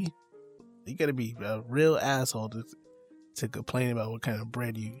really? You gotta be a real asshole to complain about what kind of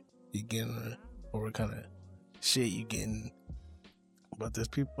bread you getting or what kind of shit you getting. But there's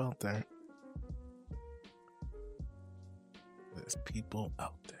people out there. There's people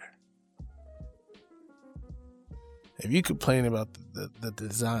out there. If you complain about the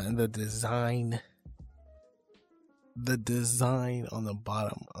design on the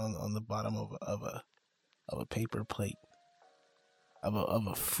bottom on the bottom of a paper plate of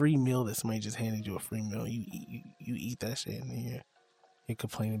a free meal that somebody just handed you a free meal, you eat that shit and then you're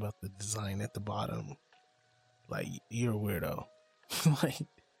complaining about the design at the bottom, like you're a weirdo. Like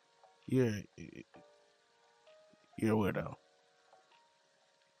you're a weirdo.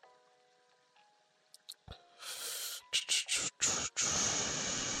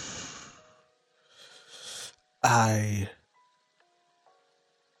 I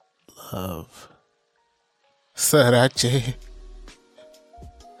love sriracha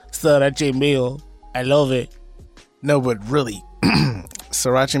meal. I love it. No, but really,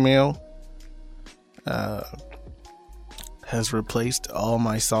 sriracha meal has replaced all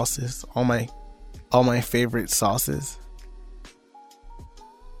my sauces, all my favorite sauces.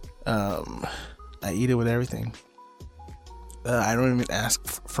 I eat it with everything. I don't even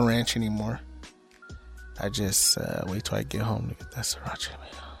ask for ranch anymore. I just wait till I get home to get that sriracha meal.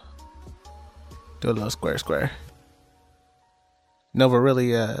 Do a little square. No, but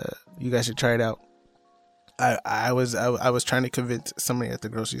really, you guys should try it out. I was trying to convince somebody at the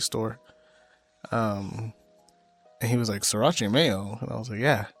grocery store, and he was like, sriracha mayo, and I was like,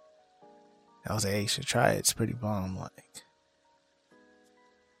 yeah. I was like, hey, you should try it. It's pretty bomb. Like,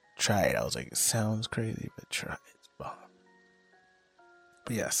 try it. I was like, it sounds crazy, but try it. It's bomb.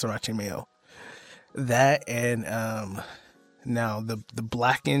 But yeah, sriracha mayo. That and now the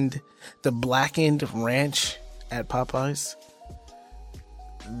blackened ranch at Popeyes.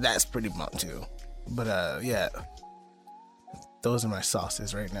 That's pretty bomb too. But yeah, those are my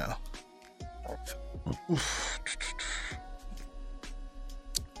sauces right now.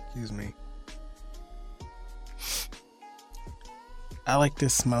 Excuse me. I like to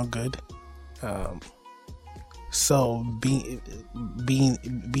smell good. So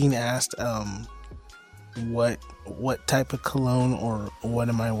being asked what type of cologne or what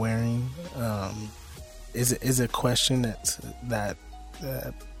am I wearing is a question that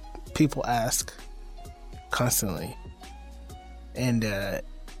people ask constantly, and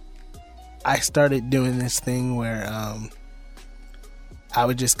I started doing this thing where I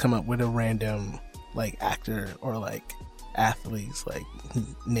would just come up with a random like actor or like athlete's like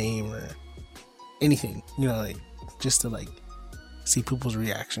name or anything, you know, like just to like see people's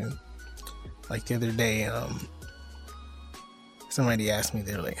reaction. Like the other day, somebody asked me,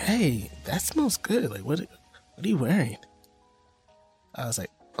 they were like, hey, that smells good. Like, what are you wearing? I was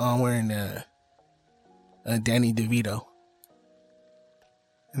like, I'm wearing a Danny DeVito.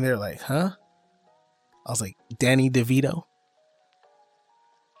 And they're like, huh? I was like, Danny DeVito?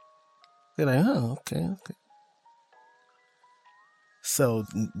 They're like, oh, okay. So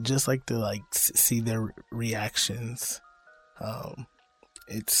just like to like see their reactions,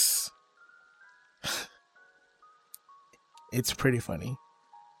 it's pretty funny.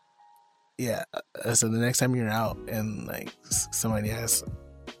 Yeah. So the next time you're out and like somebody asks,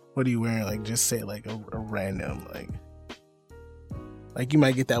 "What are you wearing?" Like just say like a random like you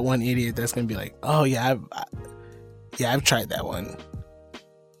might get that one idiot that's gonna be like, "Oh yeah, I've tried that one.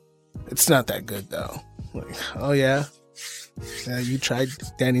 It's not that good though." Like, oh yeah, you tried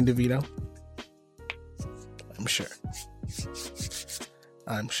Danny DeVito? I'm sure.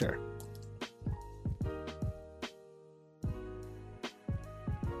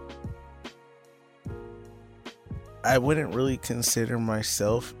 I wouldn't really consider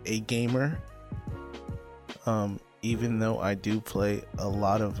myself a gamer, even though I do play a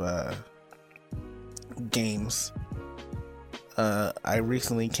lot of games. I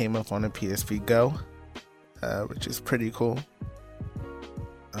recently came up on a PSP Go, which is pretty cool.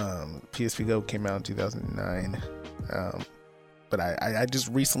 PSP Go came out in 2009, but I just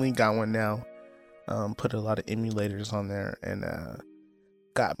recently got one now. Put a lot of emulators on there and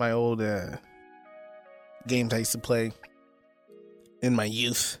got my old games I used to play in my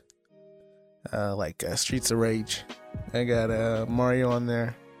youth, like Streets of Rage. I got Mario on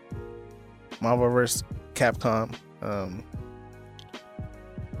there, Marvel vs. Capcom,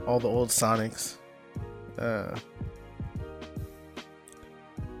 all the old Sonics. I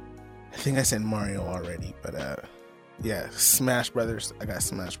think I said Mario already, but yeah, Smash Brothers. I got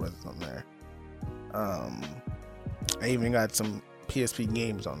Smash Brothers on there. I even got some PSP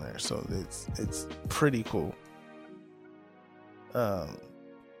games on there, so it's pretty cool. Other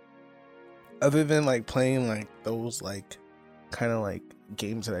than like playing like those like kind of like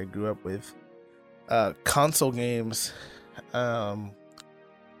games that I grew up with, console games, I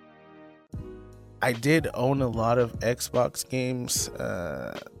did own a lot of Xbox games,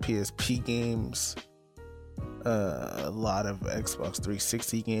 PSP games, a lot of Xbox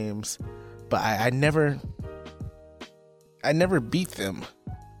 360 games, but I never beat them.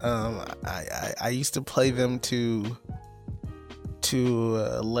 I used to play them to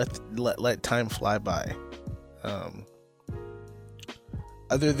let time fly by.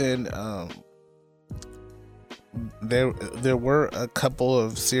 Other than there were a couple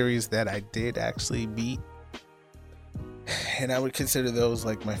of series that I did actually beat, and I would consider those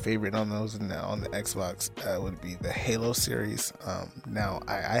like my favorite on those. And now on the Xbox would be the Halo series. Now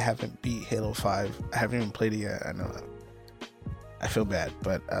I haven't beat Halo 5. I haven't even played it yet. I know I feel bad,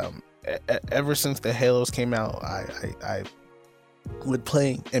 but ever since the Halos came out, I would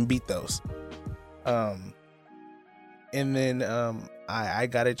play and beat those. And then I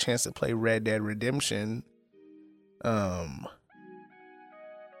got a chance to play Red Dead Redemption, and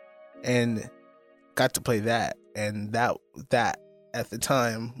got to play that, and that at the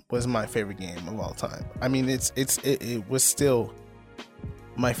time was my favorite game of all time. I mean, it was still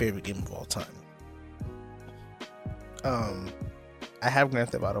my favorite game of all time. I have Grand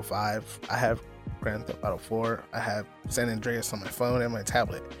Theft Auto 5. I have Grand Theft Auto 4. I have San Andreas on my phone and my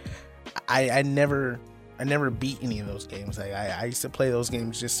tablet. I never beat any of those games. Like I used to play those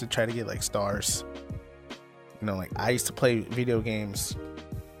games just to try to get like stars. You know, like I used to play video games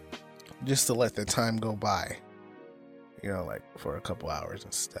just to let the time go by. You know, like for a couple hours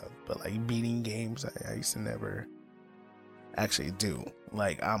and stuff. But like beating games, I used to never actually do.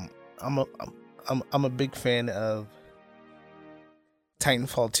 Like I'm a big fan of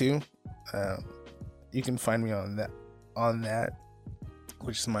Titanfall 2. You can find me on that,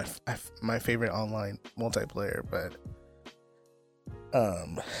 which is my favorite online multiplayer. But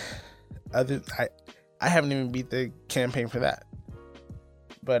I haven't even beat the campaign for that.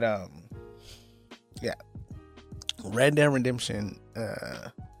 But yeah, Red Dead Redemption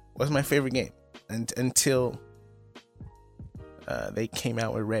was my favorite game until they came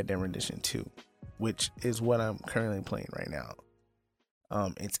out with Red Dead Redemption 2, which is what I'm currently playing right now.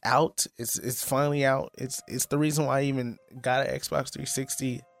 It's out. It's finally out. It's the reason why I even got an Xbox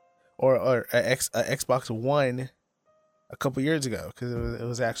 360 or a Xbox One a couple years ago, because it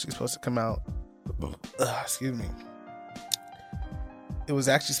was actually supposed to come out. Excuse me. It was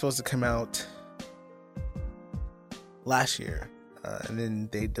actually supposed to come out last year, and then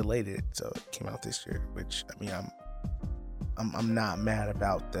they delayed it, so it came out this year. Which, I mean, I'm not mad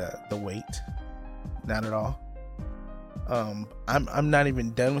about the wait, not at all. I'm not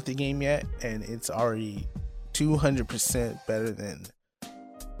even done with the game yet, and it's already 200% better than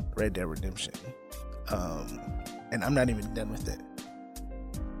Red Dead Redemption. And I'm not even done with it.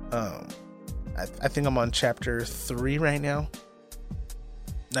 I think I'm on chapter 3 right now.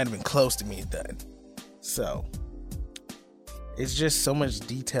 Not even close to being done. So it's just so much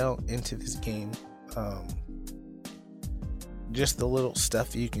detail into this game. Just the little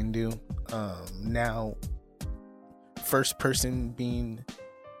stuff you can do. Now, first person being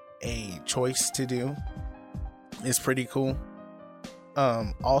a choice to do is pretty cool.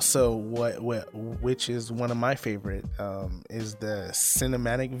 Also, which is one of my favorite, is the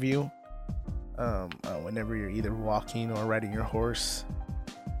cinematic view. Whenever you're either walking or riding your horse,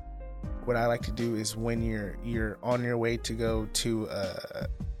 what I like to do is when you're on your way to go to a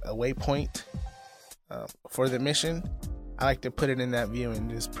waypoint for the mission, I like to put it in that view and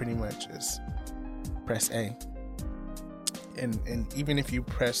just pretty much just press A. And even if you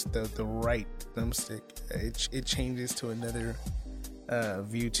press the right thumbstick, it changes to another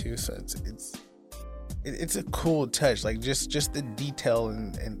view too. So it's a cool touch. Like just the detail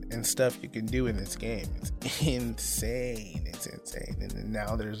and stuff you can do in this game. It's insane. It's insane. And then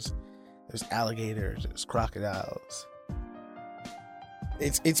now there's alligators, there's crocodiles.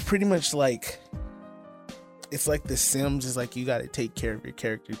 It's pretty much like, it's like The Sims. Is like you got to take care of your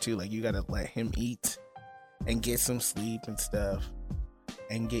character too. Like you got to let him eat and get some sleep and stuff,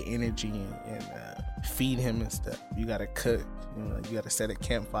 and get energy and feed him and stuff. You got to cook. You know, you got to set a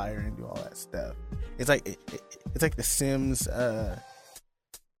campfire and do all that stuff. It's like it's like The Sims,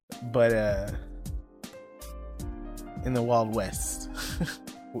 but in the Wild West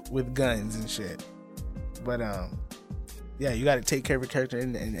with guns and shit. But yeah, you got to take care of your character,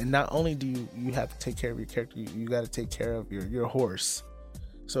 and not only do you have to take care of your character, you got to take care of your horse.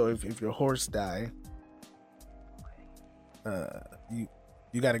 So if your horse die,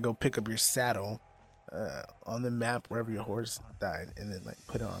 you got to go pick up your saddle on the map wherever your horse died, and then like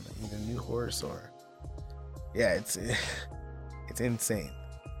put it on either a new horse or, yeah, it's insane.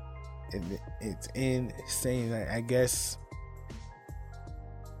 It's insane. I guess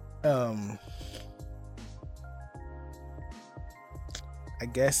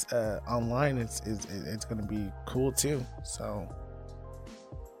online it's gonna be cool too. So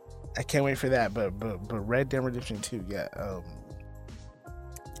I can't wait for that. But Red Dead Redemption 2, yeah.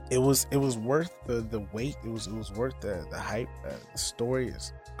 It was worth the wait. It was worth the hype. The story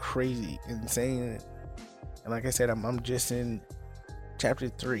is crazy, insane, and like I said, I'm just in chapter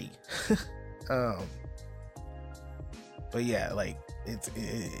 3. But yeah, like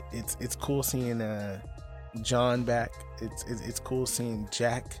it's cool seeing John back. It's cool seeing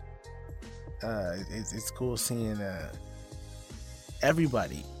Jack. It's cool seeing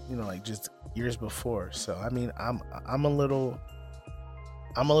everybody, you know, like just years before. So I mean, I'm a little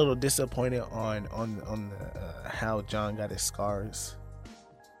disappointed on how John got his scars,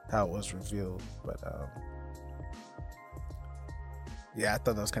 how it was revealed. But yeah, I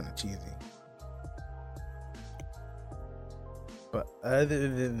thought that was kind of cheesy. But other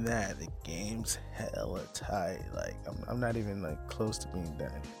than that, the game's hella tight. Like I'm not even like close to being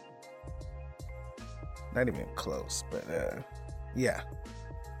done. Not even close. But yeah.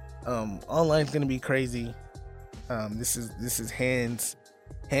 Online's gonna be crazy. This is hands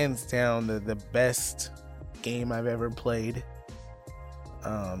down the best game I've ever played.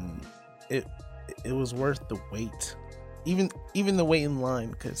 It was worth the wait. Even the wait in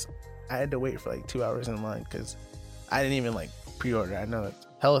line, because I had to wait for like 2 hours in line because I didn't even like pre-order. I know it's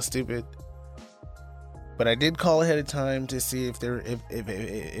hella stupid, but I did call ahead of time to see if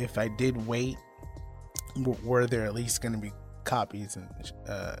I did wait, were there at least going to be copies,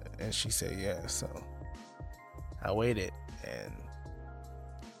 and she said yeah. So I waited, and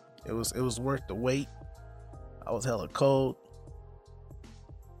it was worth the wait. I was hella cold,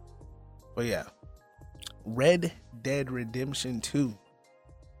 but yeah. Red Dead Redemption 2,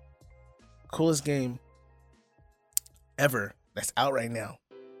 coolest game ever that's out right now.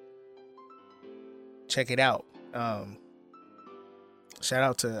 Check it out. Shout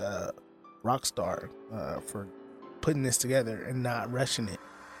out to Rockstar for putting this together and not rushing it,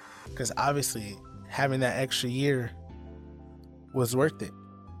 because obviously having that extra year was worth it,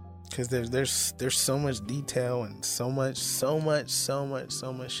 because there's so much detail and so much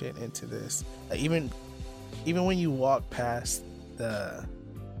shit into this. Like even when you walk past the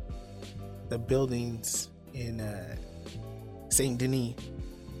buildings in Saint Denis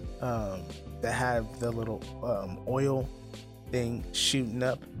that have the little oil thing shooting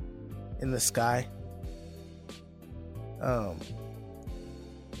up in the sky,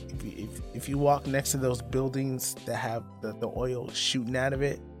 if you walk next to those buildings that have the oil shooting out of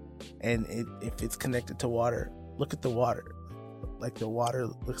it, and if it's connected to water, look at the water. like the water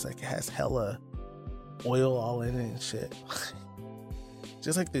looks like it has hella oil all in it and shit.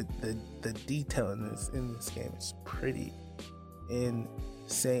 Just like the detail in this game is pretty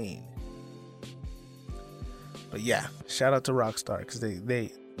insane. But yeah, shout out to Rockstar, because they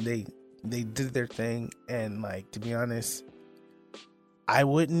did their thing. And like, to be honest, I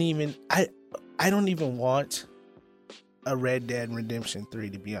don't even want a Red Dead Redemption 3,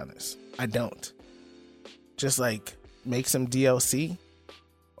 to be honest. I don't. Just like make some DLC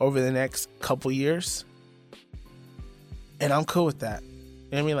over the next couple years, and I'm cool with that.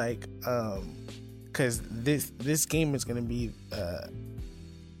 You know what I mean? Like, because this game is gonna be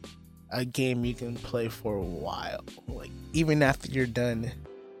a game you can play for a while, like even after you're done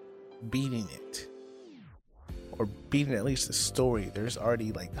beating it, or beating at least the story. There's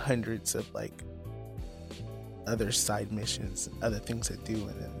already like hundreds of like other side missions, other things to do,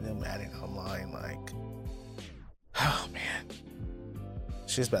 and then them adding online. Like, oh man,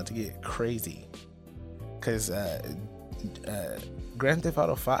 it's just about to get crazy. Because Grand Theft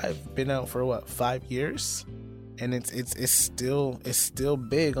Auto 5 been out for what, 5 years, and it's still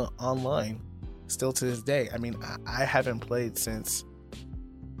big online, still to this day. I mean, I haven't played since,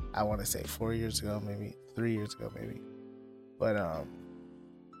 I want to say 4 years ago, maybe 3 years ago, maybe. But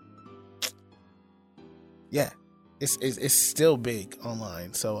yeah, it's still big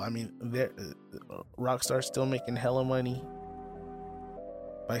online. So I mean, Rockstar's still making hella money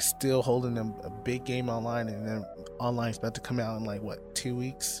by still holding a big game online, and then online's about to come out in like what, 2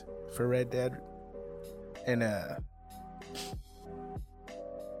 weeks for Red Dead. And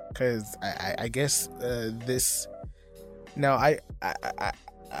because I guess this, now I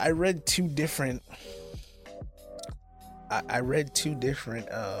read two different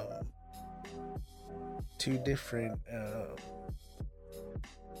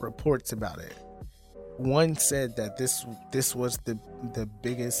reports about it. One said that this was the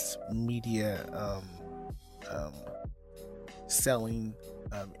biggest media selling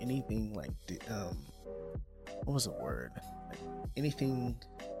anything, like what was the word? Like anything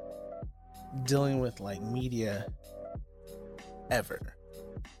dealing with like media ever.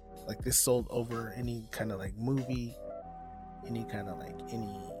 Like this sold over any kind of like movie, any kind of like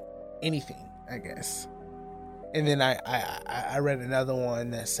anything, I guess. And then I read another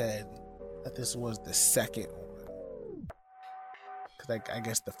one that said that this was the second one, because I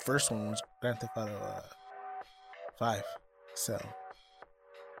guess the first one was Grand Theft Auto 5. So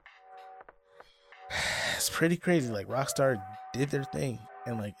it's pretty crazy. Like, Rockstar did their thing,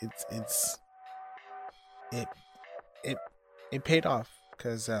 and like it paid off,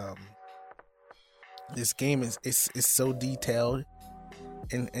 because this game is so detailed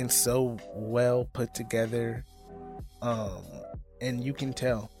and so well put together, and you can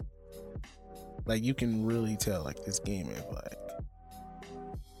tell, like, you can really tell, like, this game is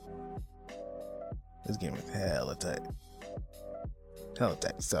hella tight.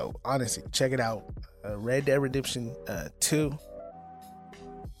 So honestly, check it out. Red Dead Redemption 2.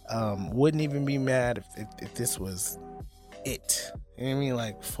 Wouldn't even be mad if this was it. You know what I mean?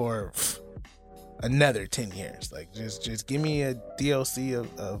 Like, for another 10 years. Like, just give me a DLC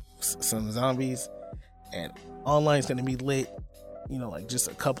of some zombies, and online's gonna be lit. You know, like just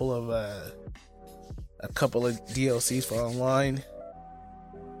a couple of DLCs for online.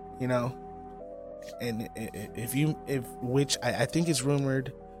 You know, and if which I think is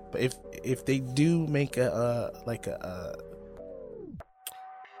rumored, but if they do make a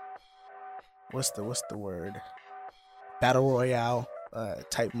what's the word, battle royale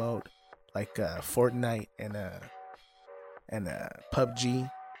type mode, like Fortnite and PUBG,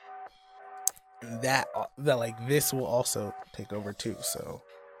 that like this will also take over too. So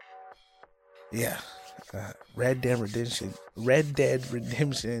yeah, Red Dead Redemption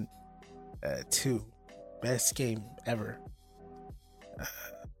 2, best game ever.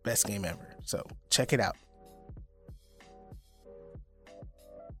 So check it out.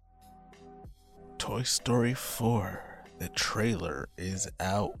 Toy Story 4, the trailer is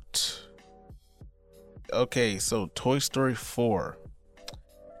out. Okay, so Toy Story 4,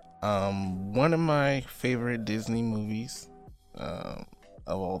 one of my favorite Disney movies of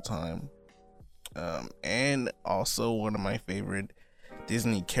all time, and also one of my favorite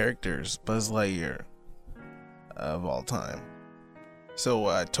Disney characters, Buzz Lightyear, of all time.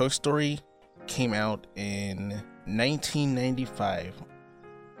 So Toy Story came out in 1995,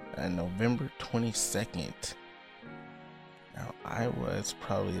 November 22nd. Now, I was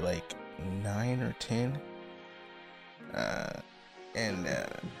probably like 9 or 10, and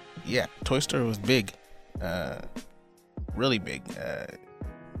yeah, Toy Story was big, really big.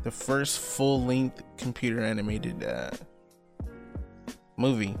 The first full-length computer animated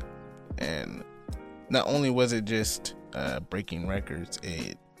movie, and not only was it just breaking records,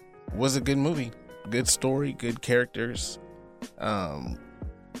 it was a good movie, good story, good characters,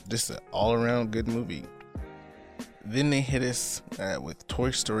 just an all-around good movie. Then they hit us with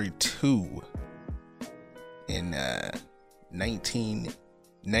Toy Story 2 in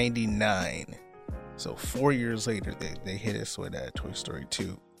 1999. So 4 years later, they hit us with Toy Story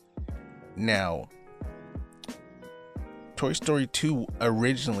 2. Now, Toy Story 2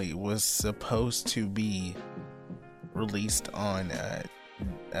 originally was supposed to be released on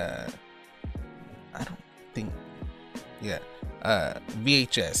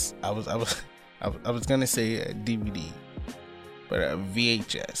VHS. I was gonna say DVD, but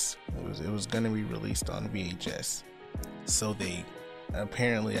VHS. It was gonna be released on VHS. So they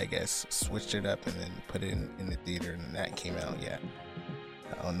apparently, I guess, switched it up and then put it in the theater, and that came out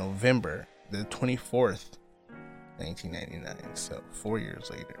on November the 24th, 1999. So 4 years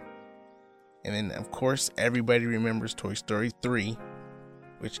later. And then, of course, everybody remembers Toy Story 3,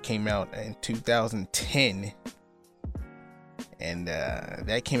 which came out in 2010. And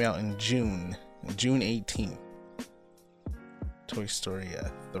that came out in June 18th. Toy Story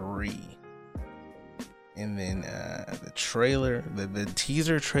 3. And then the trailer, the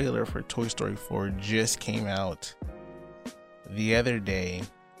teaser trailer for Toy Story 4 just came out the other day.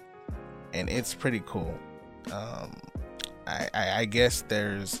 And it's pretty cool. I guess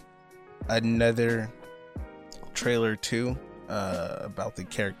there's another trailer too, about the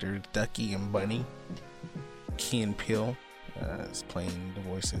characters Ducky and Bunny. Key and Peele is playing the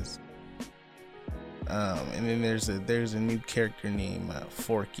voices. And then there's a new character named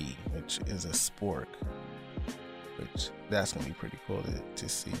Forky, which is a spork, which that's gonna be pretty cool to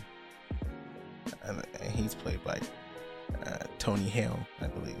see. And he's played by Tony Hale, I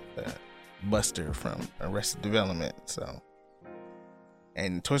believe, Buster from Arrested Development. So,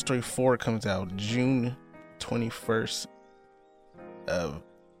 and Toy Story 4 comes out June 21st of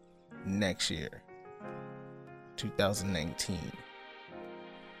next year, 2019,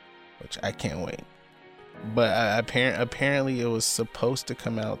 which I can't wait. But apparently it was supposed to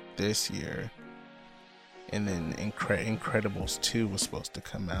come out this year, and then Incredibles 2 was supposed to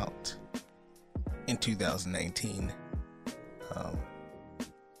come out in 2019.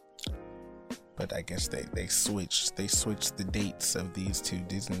 But I guess they switched the dates of these two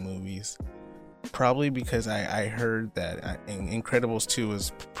Disney movies, probably because I heard that Incredibles 2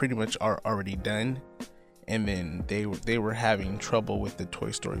 was pretty much already done, and then they were having trouble with the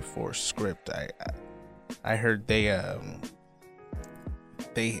Toy Story 4 script. I heard they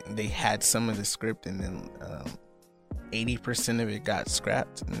had some of the script, and then 80% of it got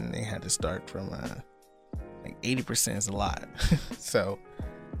scrapped, and they had to start from like 80% is a lot. So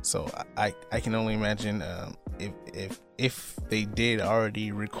I can only imagine if they did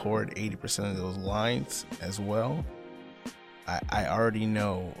already record 80% of those lines as well. I already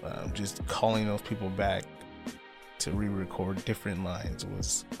know just calling those people back to re-record different lines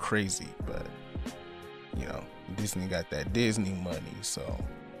was crazy, but you know, Disney got that Disney money, so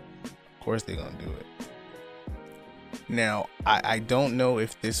of course they're gonna do it. Now, I don't know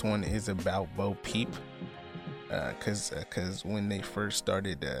if this one is about Bo Peep, cause when they first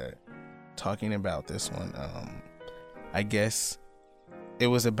started talking about this one, I guess it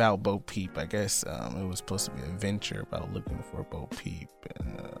was about Bo Peep. I guess it was supposed to be a venture about looking for Bo Peep,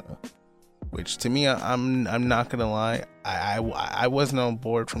 and which to me, I'm not gonna lie, I wasn't on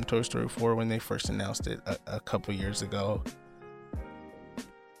board from Toy Story 4 when they first announced it a couple years ago.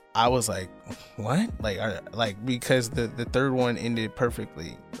 I was like, what? Like because the third one ended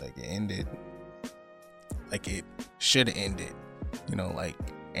perfectly. Like it ended like it should have ended. You know, like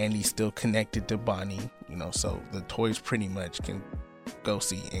Andy's still connected to Bonnie, you know, so the toys pretty much can go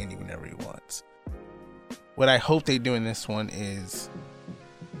see Andy whenever he wants. What I hope they do in this one is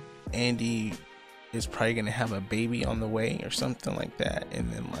Andy is probably gonna have a baby on the way or something like that,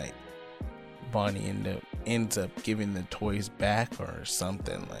 and then like Bonnie ends up giving the toys back or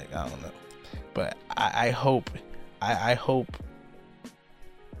something, like I don't know. But I hope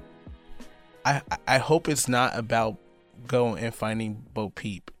it's not about going and finding Bo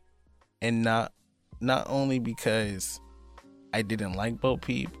Peep, and not only because I didn't like Bo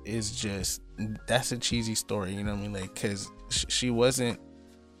Peep, it's just that's a cheesy story, you know what I mean? Like, cause she wasn't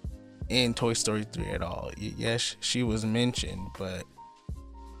in Toy Story 3 at all. Yes, she was mentioned, but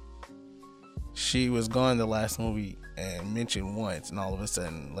she was gone the last movie and mentioned once, and all of a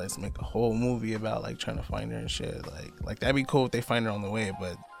sudden let's make a whole movie about like trying to find her and shit. Like that'd be cool if they find her on the way,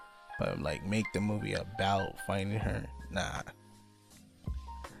 but like make the movie about finding her, nah.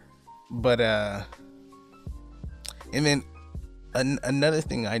 But and then Another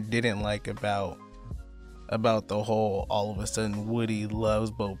thing I didn't like about the whole all of a sudden Woody loves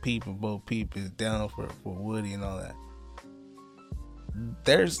Bo Peep and Bo Peep is down for Woody and all that.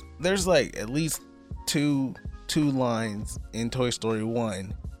 There's like at least two lines in Toy Story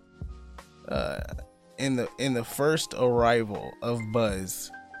 1 in the first arrival of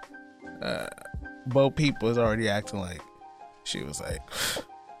Buzz. Bo Peep was already acting like she was like,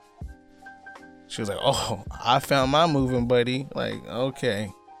 oh, I found my moving buddy. Like,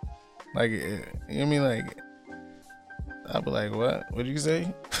 okay. Like, you know what I mean? Like, I'll be like, what? What'd you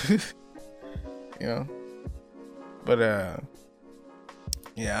say? You know? But,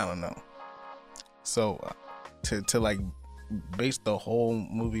 yeah, I don't know. So, to like, base the whole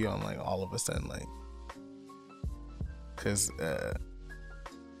movie on, like, all of a sudden, like, because,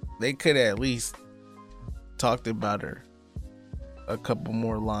 they could at least talked about her a couple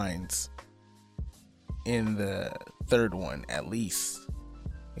more lines in the third one, at least.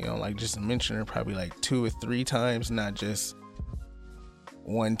 You know, like just mention her probably like 2 or 3 times, not just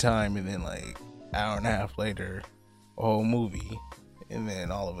one time and then like hour and a half later a whole movie, and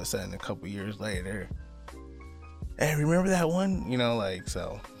then all of a sudden a couple years later, hey, remember that one? You know, like,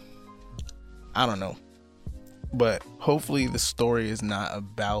 so I don't know. But hopefully the story is not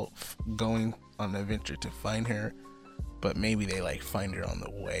about going on an adventure to find her, but maybe they like find her on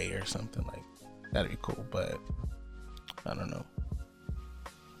the way or something. Like, that'd be cool, but I don't know.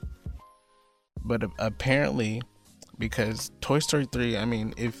 But apparently, because Toy Story 3, I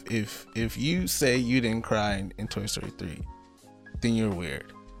mean, if you say you didn't cry in Toy Story 3, then you're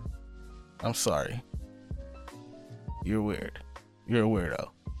weird. I'm sorry. You're weird. You're a weirdo.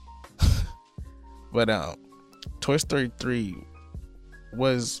 But Toy Story 3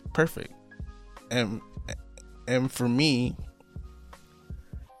 was perfect. And for me,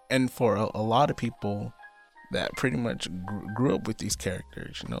 and for a lot of people that pretty much grew up with these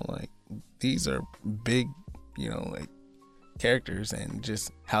characters, you know, like, these are big, you know, like, characters, and just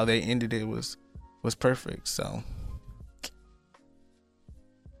how they ended it was perfect. So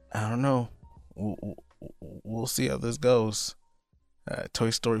I don't know. We'll see how this goes.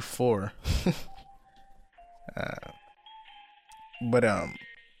 Toy Story 4. But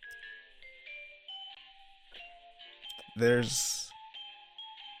there's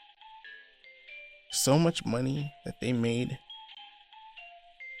so much money that they made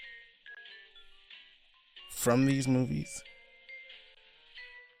from these movies.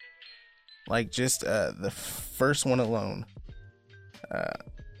 Like, just the first one alone,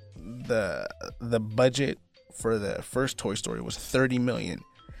 the budget for the first Toy Story was $30 million.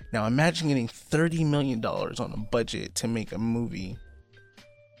 Now imagine getting $30 million on a budget to make a movie.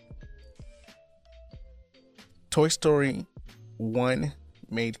 Toy Story 1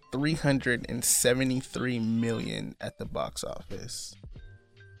 made $373 million at the box office.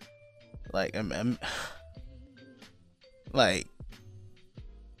 Like, like,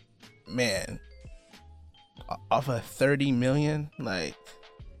 man, off of 30 million, like,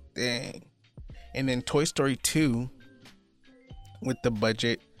 dang. And then Toy Story 2 with the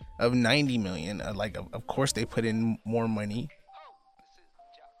budget of 90 million, like, of course they put in more money,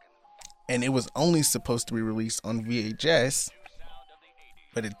 and it was only supposed to be released on VHS,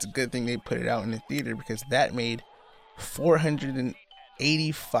 but it's a good thing they put it out in the theater, because that made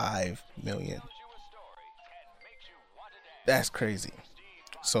 485 million. That's crazy.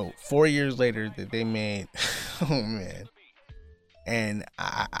 So 4 years later that they made, oh man, and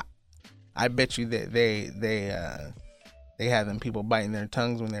I bet you that they had them people biting their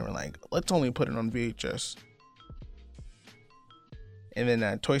tongues when they were like, let's only put it on VHS. And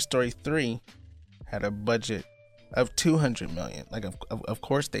then Toy Story 3 had a budget of 200 million. Like, of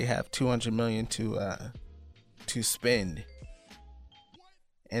course they have 200 million to spend,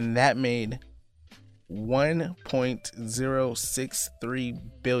 and that made 1.063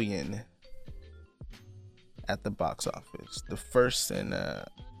 billion at the box office. The first and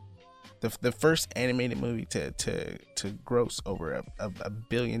the first animated movie to gross over a $1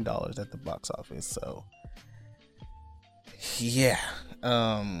 billion at the box office. So yeah,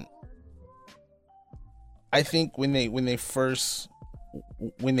 I think when they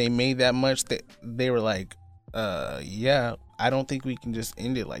made that much, they were like, yeah, I don't think we can just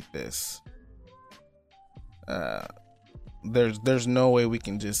end it like this. There's no way we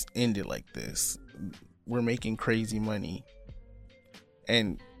can just end it like this. We're making crazy money.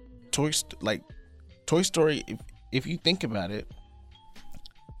 And Toy Story, if you think about it,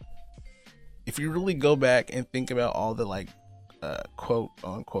 if you really go back and think about all the, like, quote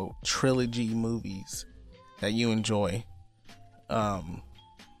unquote trilogy movies that you enjoy,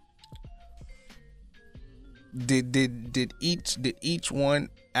 Did each one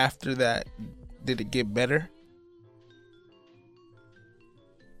after that, did it get better?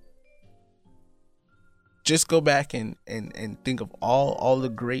 Just go back and think of all the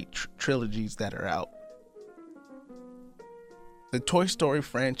great trilogies that are out. The Toy Story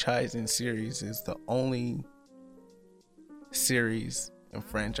franchise and series is the only series and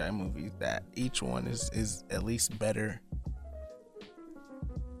franchise movies that each one is at least better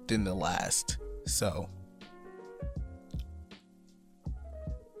than the last. So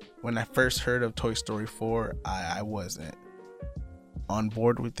when I first heard of Toy Story 4, I wasn't on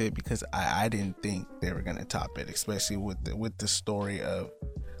board with it because I didn't think they were gonna top it, especially with the story of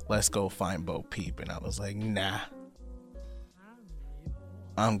let's go find Bo Peep, and I was like, nah,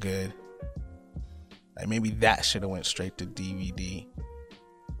 I'm good. Like, maybe that should have went straight to DVD,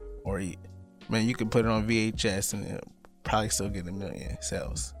 or man, you could put it on VHS and it'll probably still get 1 million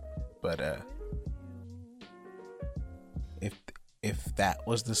sales. But if that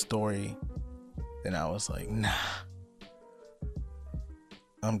was the story, then I was like, nah,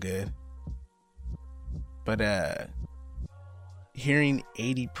 I'm good. But hearing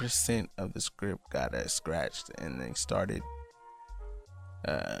 80% of the script got scratched, and they started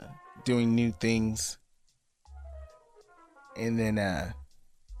doing new things, and then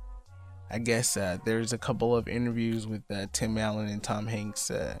I guess there's a couple of interviews with Tim Allen and Tom Hanks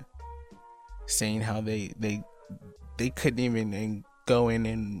saying how they couldn't even go in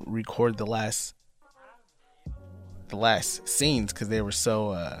and record the last scenes because they were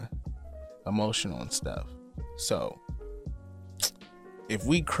so emotional and stuff. So if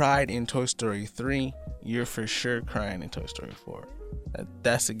we cried in Toy Story 3, you're for sure crying in Toy Story 4.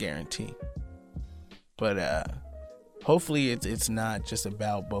 That's a guarantee. But hopefully it's not just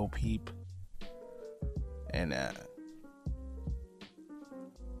about Bo Peep, and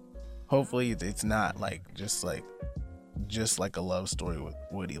hopefully it's not like just like a love story with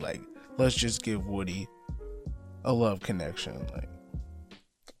Woody. Like, let's just give Woody a love connection. Like,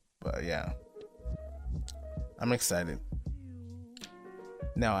 but yeah, I'm excited.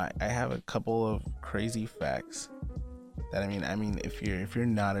 Now I have a couple of crazy facts that I mean if you're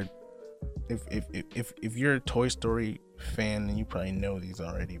not a if you're a Toy Story fan, then you probably know these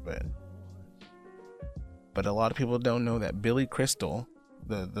already, but a lot of people don't know that Billy Crystal,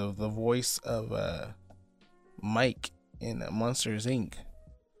 the voice of Mike in Monsters Inc.,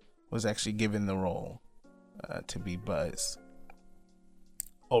 was actually given the role to be Buzz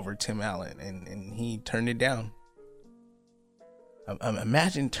over Tim Allen, and he turned it down.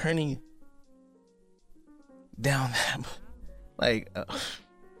 Imagine turning down that, like,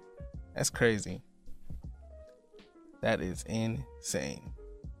 that's crazy. That is insane.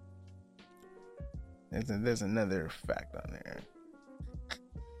 There's another fact on there.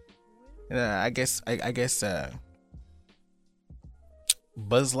 And I guess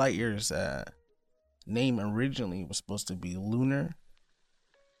Buzz Lightyear's name originally was supposed to be Lunar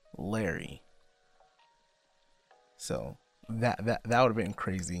Larry. So that would have been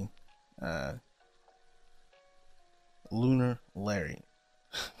crazy. Lunar Larry.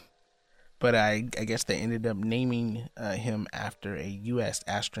 But I guess they ended up naming him after a U.S.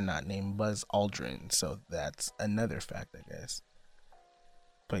 astronaut named Buzz Aldrin. So that's another fact, I guess.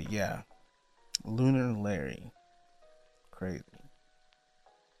 But yeah, Lunar Larry. Crazy.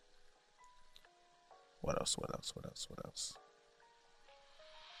 What else?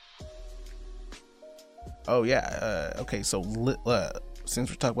 Oh yeah. Okay. So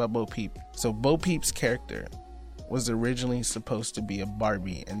since we're talking about Bo Peep, so Bo Peep's character was originally supposed to be a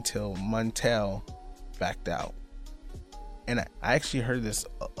Barbie until Mattel backed out. And I actually heard this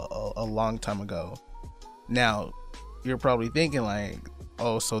a long time ago. Now, you're probably thinking like,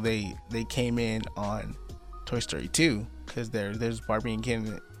 oh, so they came in on Toy Story 2 because there's Barbie and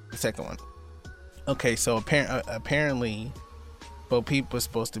Ken, the second one. Okay, so apparently Bo Peep was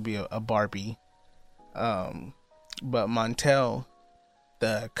supposed to be a Barbie, but Mattel,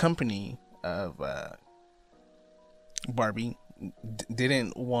 the company of Barbie,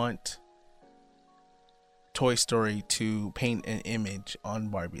 didn't want Toy Story to paint an image on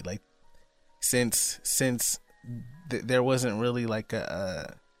Barbie. Like, since there wasn't really like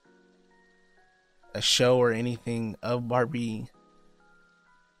a show or anything of Barbie,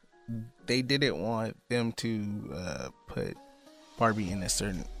 they didn't want them to put Barbie in a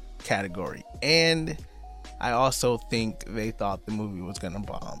certain category. And I also think they thought the movie was gonna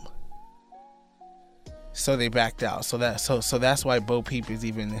bomb, so they backed out. So that's why Bo Peep is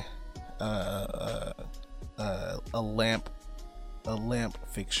even a lamp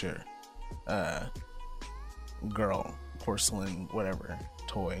fixture, girl, porcelain, whatever,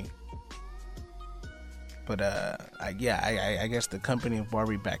 toy. But I guess the company of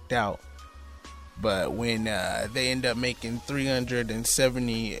Barbie backed out. But when they end up making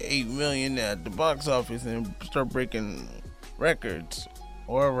 378 million at the box office and start breaking records,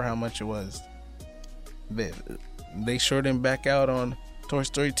 or over how much it was, they sure didn't back out on Toy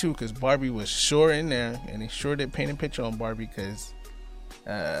Story 2 because Barbie was sure in there, and they sure did paint a picture on Barbie because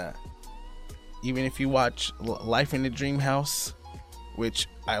even if you watch Life in the Dream House, which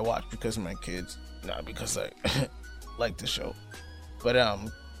I watch because of my kids, not because I like the show, but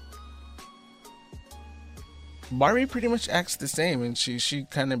Barbie pretty much acts the same, and she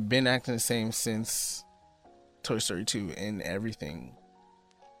kind of been acting the same since Toy Story 2 and everything.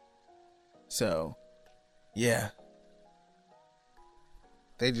 So, yeah.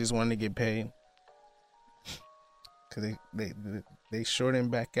 They just wanted to get paid. Cause they sure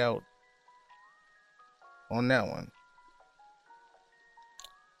didn't back out on that one.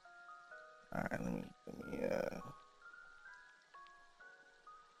 Alright, let me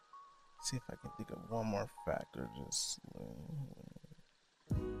see if I can think of one more factor. Just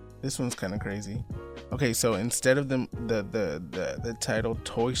this one's kind of crazy. Okay, so instead of the title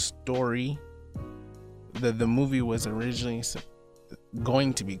Toy Story, the movie was originally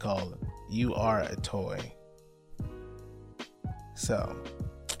going to be called You Are a Toy. So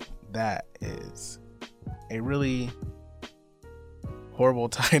that is a really horrible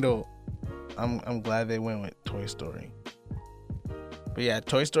title. I'm glad they went with Toy Story. But yeah,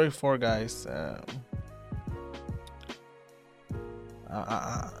 Toy Story 4, guys.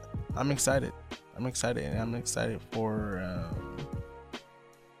 I'm excited. I'm excited for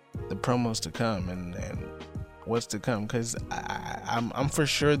the promos to come and what's to come. Because I'm for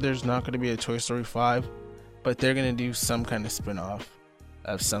sure there's not going to be a Toy Story 5, but they're going to do some kind of spin-off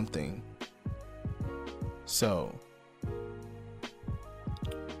of something. So,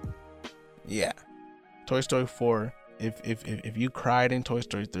 yeah. Toy Story 4. If you cried in Toy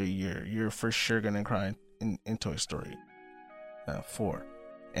Story 3, you're for sure gonna cry in Toy Story 4.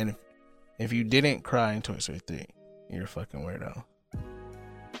 And if you didn't cry in Toy Story 3, you're a fucking weirdo.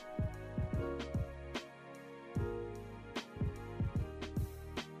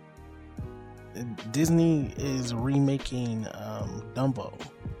 Disney is remaking Dumbo.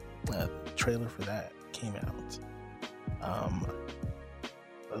 The trailer for that came out.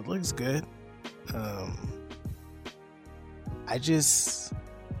 It looks good.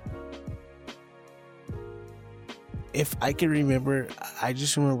 If I can remember, I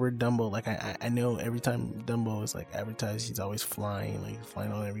just remember Dumbo. Like I know every time Dumbo is like advertised, he's always flying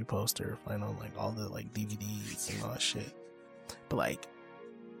on every poster, flying on like all the like DVDs and all that shit. But like,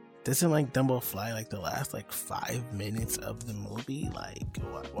 doesn't like Dumbo fly like the last like 5 minutes of the movie? Like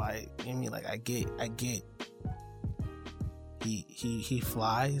why? I mean, like I get he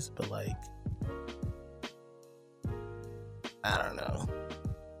flies, but like, I don't know.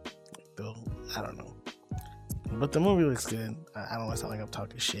 I don't know. But the movie looks good. I don't want to sound like I'm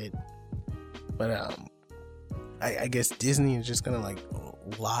talking shit. But I guess Disney is just gonna like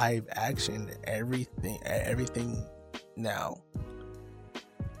live action everything now.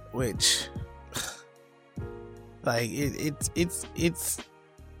 Which like it's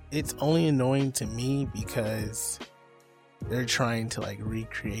only annoying to me because they're trying to like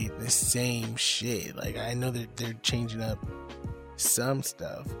recreate the same shit. Like I know that they're changing up some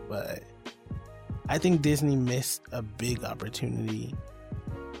stuff, but I think Disney missed a big opportunity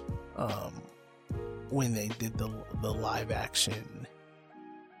when they did the live action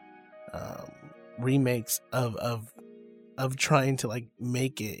remakes of trying to like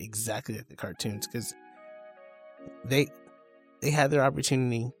make it exactly like the cartoons, because they had their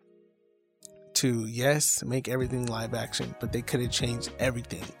opportunity to make everything live action, but they could have changed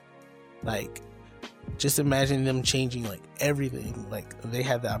everything. Like, just imagine them changing like everything. Like, they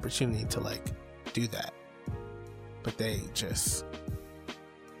had the opportunity to like do that, but they just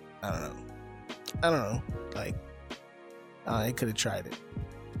I don't know. Like, they could have tried it,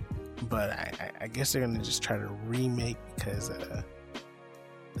 but I guess they're gonna just try to remake because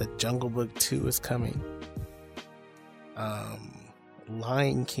the Jungle Book 2 is coming.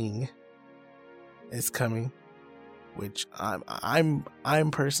 Lion King is coming, which I'm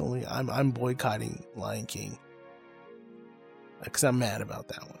personally boycotting Lion King because I'm mad about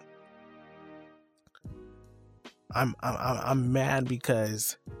that one. I'm mad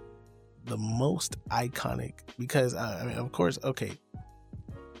because the most iconic, because I mean, of course, okay.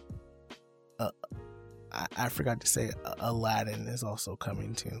 I forgot to say Aladdin is also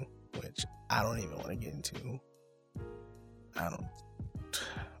coming too, which I don't even want to get into.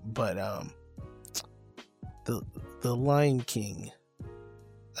 But the Lion King,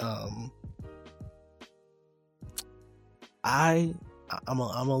 I'm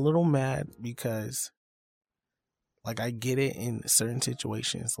a little mad because like I get it in certain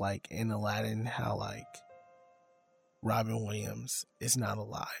situations, like in Aladdin, how like Robin Williams is not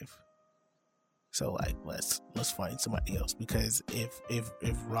alive. So like let's find somebody else, because if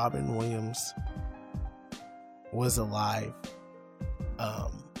Robin Williams was alive,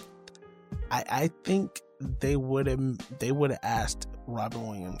 I think they would have asked Robin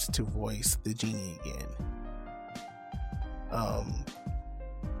Williams to voice the genie again.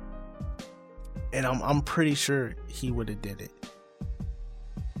 And I'm pretty sure he would have did it.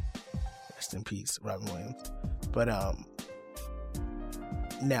 Rest in peace, Robin Williams. But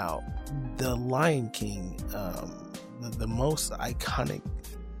now the Lion King, the most iconic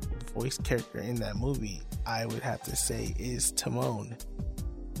voice character in that movie, I would have to say, is Timon.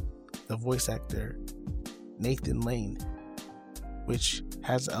 The voice actor Nathan Lane, which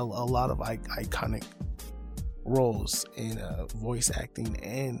has a lot of iconic roles in voice acting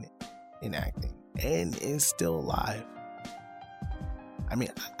and in acting, and is still alive. I mean,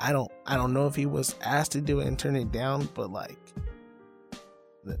 I don't know if he was asked to do it and turn it down, but like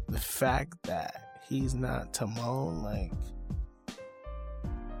the fact that he's not Timon, like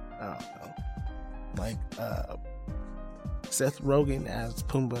I don't know, like Seth Rogen as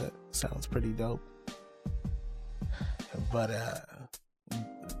Pumbaa sounds pretty dope, but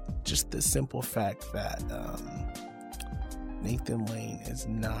just the simple fact that Nathan Lane is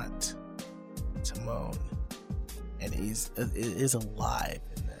not Timon and is alive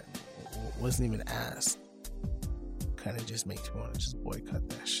and that wasn't even asked, kind of just makes me want to just boycott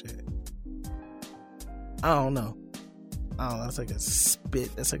that shit. I don't know. That's like a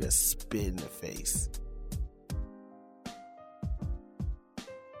spit. That's like a spit in the face.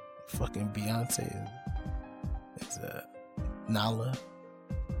 Fucking Beyonce is Nala.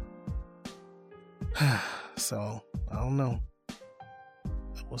 So I don't know.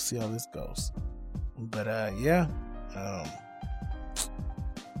 We'll see how this goes. But yeah,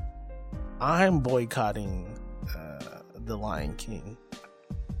 I'm boycotting The Lion King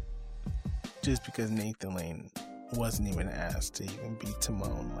just because Nathan Lane wasn't even asked to even be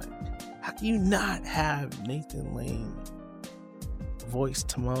Timon. Like, how do you not have Nathan Lane voice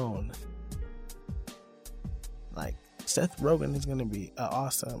Timon? Like, Seth Rogen is gonna be an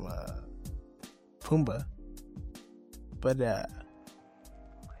awesome Pumbaa, but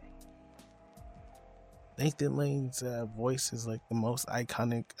Nathan Lane's voice is like the most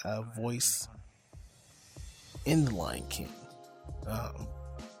iconic voice in The Lion King.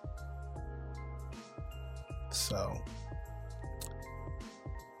 So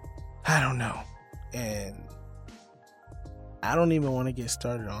I don't know, and I don't even want to get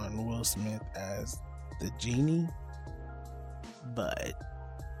started on Will Smith as the genie, but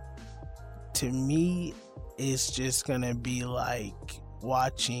to me it's just gonna be like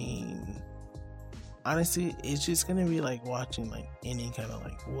watching, honestly, it's just gonna be like watching like any kind of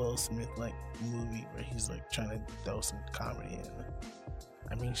like Will Smith like movie where he's like trying to throw some comedy in.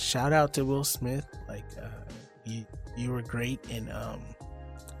 I mean, shout out to Will Smith, like you were great in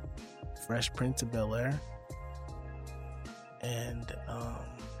Fresh Prince of Bel-Air and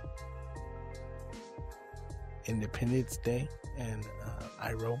Independence Day and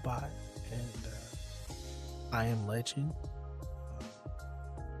iRobot and I Am Legend,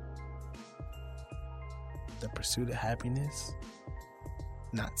 The Pursuit of Happiness,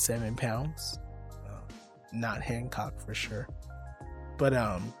 Not 7 Pounds, Not Hancock for sure. But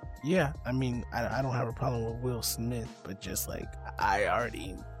yeah, I mean, I don't have a problem with Will Smith, but just like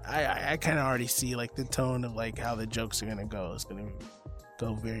I kind of already see like the tone of like how the jokes are gonna go. It's gonna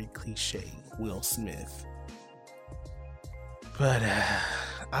go very cliche Will Smith. But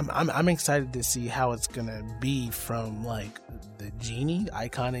I'm excited to see how it's gonna be from like the genie,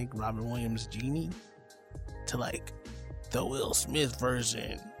 iconic Robin Williams genie, to like the Will Smith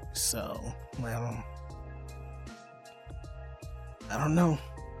version. So I don't know.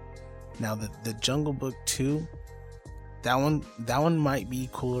 Now the Jungle Book 2, that one might be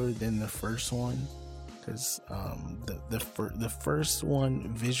cooler than the first one, because the first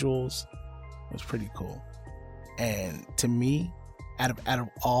one visuals was pretty cool. And to me, out of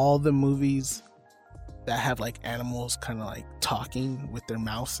all the movies that have like animals kind of like talking with their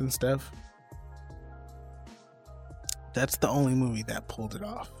mouths and stuff, that's the only movie that pulled it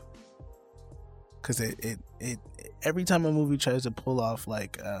off. Because it every time a movie tries to pull off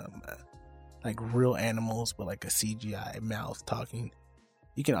like real animals but like a CGI mouth talking,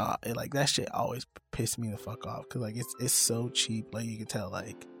 you can like that shit always piss me the fuck off, because like it's so cheap. Like you can tell,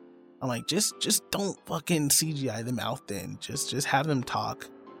 like I'm like, just don't fucking CGI the mouth then. Just have them talk.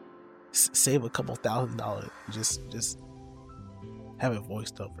 Save a couple $1,000. Just have it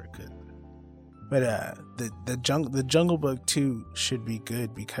voiced over. But the Jungle Book 2 should be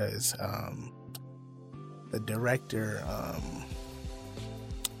good because the director,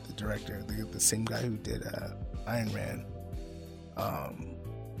 the same guy who did Iron Man,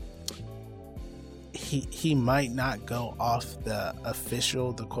 he might not go off the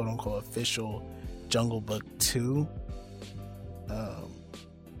quote unquote official Jungle Book 2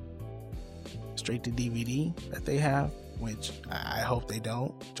 straight to DVD that they have, which I hope they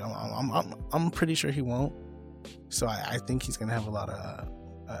don't. I'm pretty sure he won't. So I think he's gonna have a lot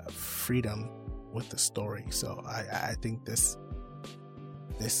of freedom with the story. So I think this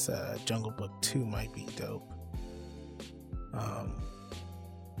Jungle Book 2 might be dope.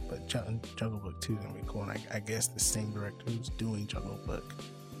 But Jungle Book 2 is gonna be cool, and I guess the same director who's doing Jungle Book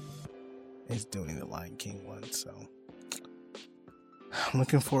is doing the Lion King one. So I'm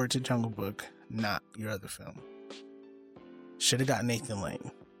looking forward to Jungle Book, not your other film. Should have got Nathan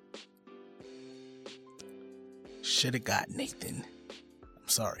Lane. Should have got Nathan. I'm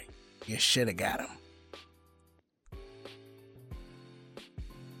sorry. You should have got him.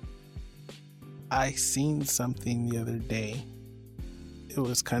 I seen something the other day. It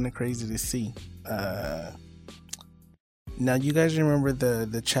was kind of crazy to see. Now, you guys remember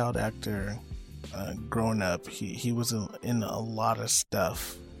the child actor growing up? He was in a lot of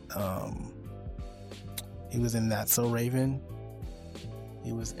stuff. He was in That's So Raven.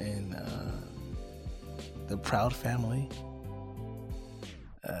 He was in The Proud Family.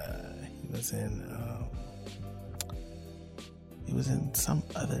 He was in some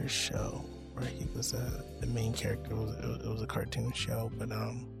other show where he was the main character. It was a cartoon show, but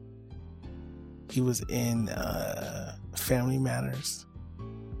he was in Family Matters.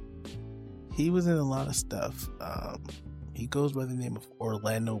 He was in a lot of stuff. He goes by the name of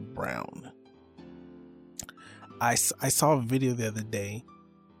Orlando Brown. I saw a video the other day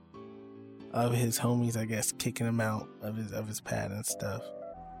of his homies, I guess, kicking him out of his pad and stuff,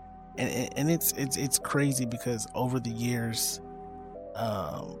 and it's crazy because over the years,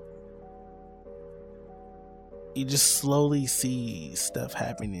 you just slowly see stuff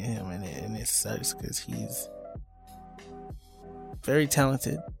happening to him, and it sucks because he's very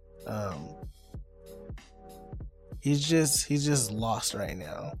talented. He's just lost right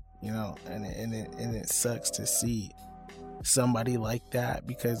now, you know, and it sucks to see somebody like that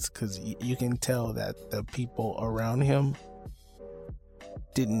because you can tell that the people around him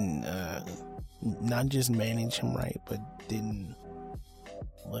didn't not just manage him right, but didn't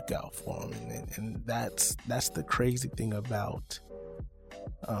look out for him, and that's the crazy thing about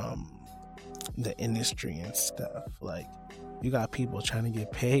the industry and stuff. Like, you got people trying to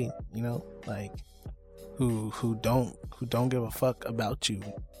get paid, you know, like who don't give a fuck about you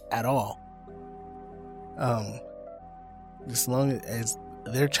at all, as long as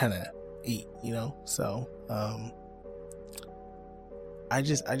they're trying to eat, you know. So I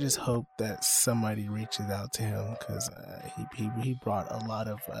just hope that somebody reaches out to him because he brought a lot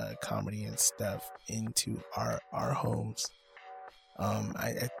of comedy and stuff into our homes.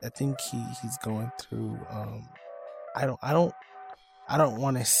 I think he's going through I don't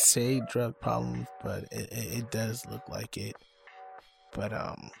want to say drug problems, but it does look like it. But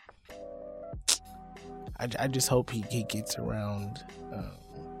I just hope he gets around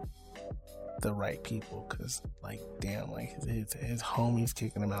the right people, because like, damn, like his homies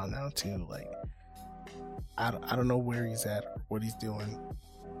kicking him out now too. Like, I don't know where he's at or what he's doing,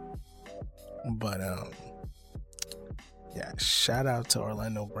 but yeah, shout out to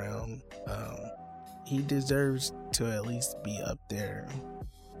Orlando Brown. He deserves to at least be up there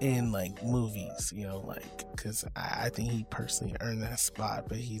in like movies, you know, like, because I think he personally earned that spot,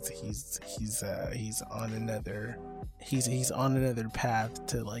 but he's on another path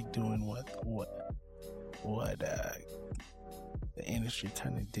to like doing what the industry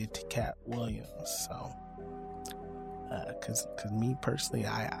kind of did to Cat Williams. So because me personally,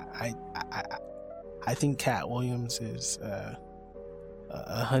 I think Cat Williams is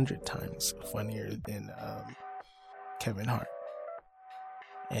 100 times funnier than Kevin Hart.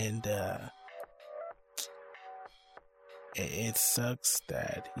 And it sucks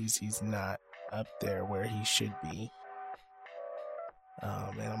that he's not up there where he should be.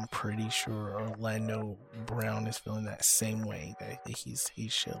 And I'm pretty sure Orlando Brown is feeling that same way, that he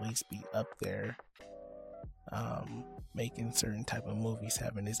should at least be up there, making certain type of movies,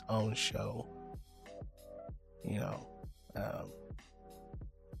 having his own show, you know,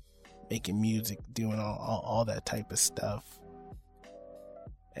 making music, doing all that type of stuff.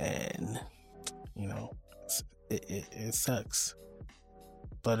 And you know, it sucks,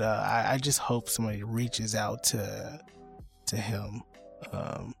 but I just hope somebody reaches out to him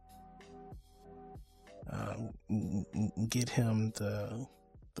get him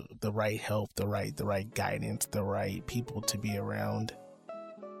the right help, the right guidance, the right people to be around.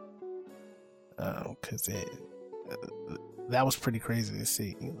 Because that was pretty crazy to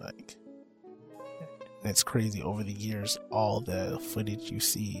see. Like, it's crazy over the years, all the footage you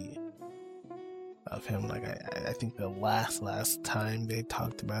see of him. Like, I think the last time they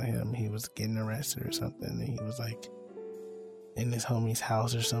talked about him, he was getting arrested or something, and he was like in his homie's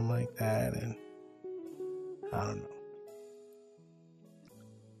house or something like that, and I don't know.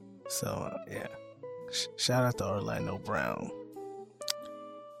 So yeah, shout out to Orlando Brown,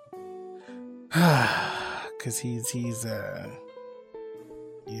 because he's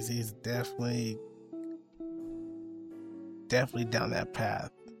definitely down that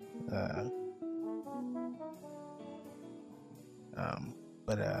path.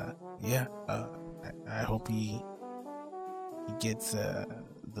 I hope he gets the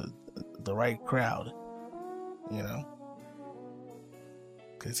right crowd, you know,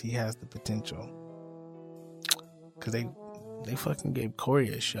 because he has the potential. Because they fucking gave Corey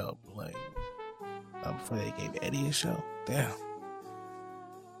a show, like, before they gave Eddie a show. Damn.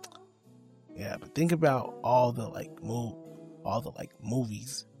 Yeah, but think about all the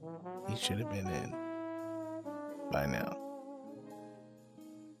movies he should have been in by now.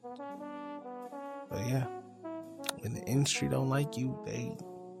 But yeah, when the industry don't like you, they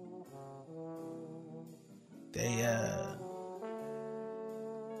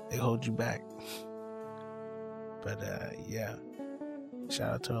hold you back. But yeah,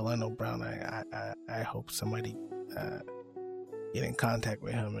 shout out to Orlando Brown. I hope somebody get in contact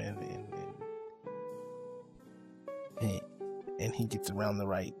with him and he gets around the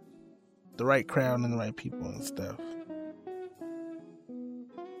right crowd and the right people and stuff.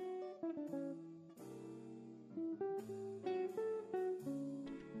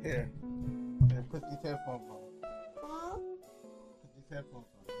 Here, put these headphones on. Put these headphones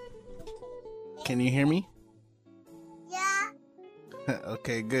on. Can you hear me? Yeah.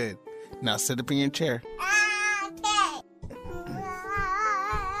 Okay, good. Now sit up in your chair. Okay.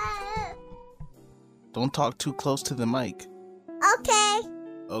 Don't talk too close to the mic. Okay.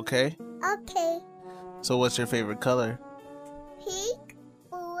 Okay? Okay. So what's your favorite color? Pink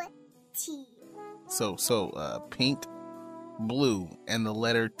or tea? So pink, blue, and the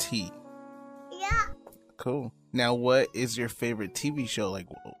letter T. Yeah. Cool. Now, what is your favorite TV show? Like,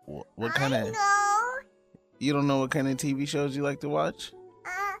 what kind of... No. You don't know what kind of TV shows you like to watch?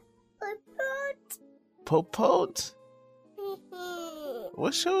 Poot. Popote?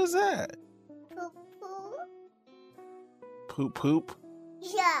 What show is that? Poop. Poop?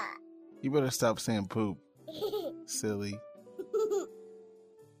 Yeah. You better stop saying poop. Silly.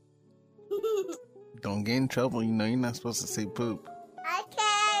 Don't get in trouble. You know you're not supposed to say poop.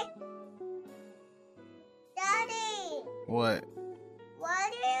 Okay. Daddy. What?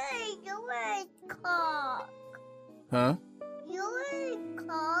 What are you a cock? Huh? You a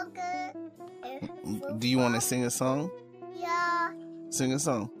cock? Do you want to sing a song? Yeah. Sing a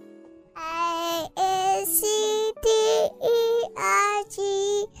song.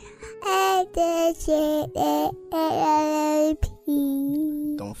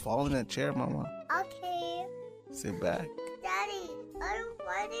 ACDRGADJAP. Don't fall in that chair, Mama. Okay. Sit back. Daddy, I don't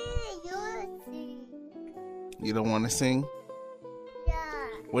want you to sing. You don't want to sing? Yeah.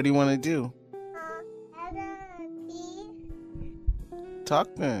 What do you want to do? Pee. Talk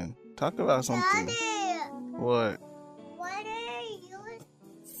then. Talk about something. Daddy, What? what are you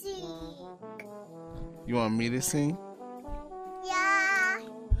sing? You want me to sing? Yeah.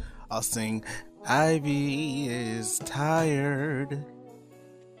 I'll sing. Ivy is tired.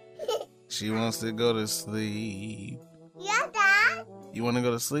 She wants to go to sleep. Yeah, Dad. You want to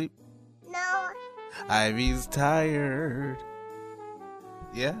go to sleep? No. Ivy's tired.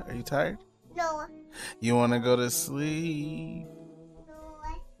 Yeah? Are you tired? No. You want to go to sleep? No.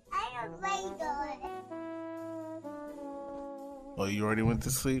 I don't like that. Oh, you already went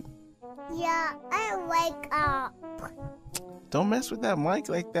to sleep? Yeah, I wake up. Don't mess with that mic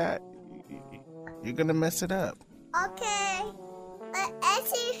like that. You're going to mess it up. Okay. I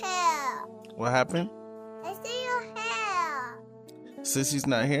see hair. What happened? I see your hair. Sissy's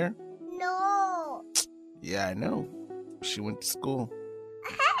not here? No. Yeah, I know. She went to school.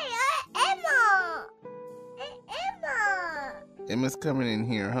 Hey, Emma. Hey, Emma. Emma's coming in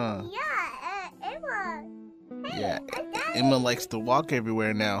here, huh? Yeah, Emma. Hey, Yeah. Daddy. Emma likes to walk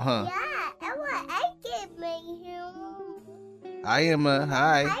everywhere now, huh? Yeah, Emma, I can make you. Hi, Emma.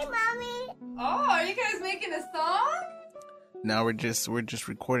 Hi. Hi, Mommy. Oh, are you guys making a song? No, we're just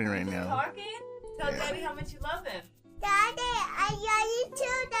recording right now. Talking? Tell Yeah. Daddy how much you love him. Daddy, I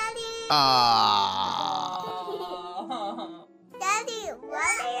too, Daddy. Ah. Daddy,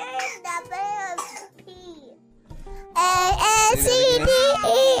 what is the number of P? A-C-D-E-R-G-A-D-J.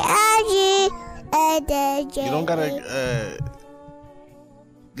 You don't gotta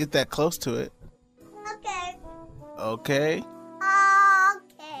get that close to it. Okay. Okay.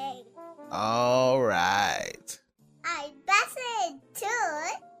 Okay. All right. I busted too.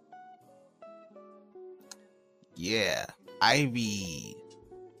 Yeah. Ivy.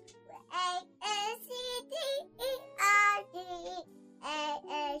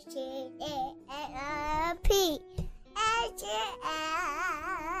 A-C-D-E-R-G-A-S-G-A-P. H-S.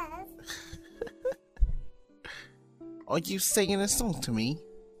 Are you singing a song to me?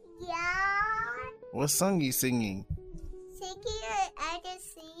 Yeah. What song you singing? Singing, I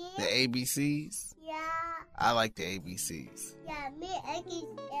just sing The it. ABCs? Yeah. I like the ABCs. Yeah, me, I can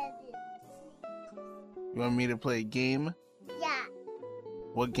You want me to play a game? Yeah.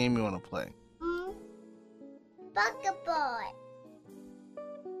 What game you want to play? Pokeball.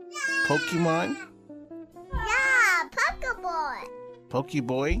 Pokemon? Yeah, Pokeball.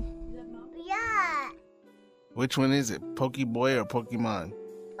 Pokeboy? Yeah, Which one is it? Pokeboy or Pokemon?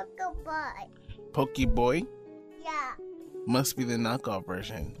 Pokeball. Pokeboy? Yeah. Must be the knockoff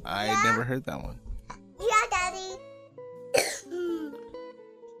version. I Yeah. never heard that one. Yeah, Daddy.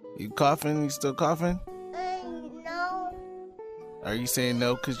 You coughing? You still coughing? No. Are you saying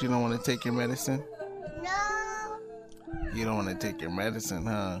no because you don't want to take your medicine? No. You don't want to take your medicine,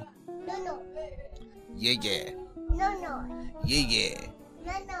 huh? No. Yeah, yeah. No. Yeah, yeah.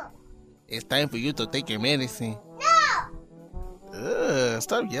 No. It's time for you to take your medicine. No. Ugh,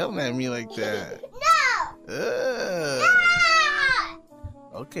 stop yelling at me like that. No. Ugh.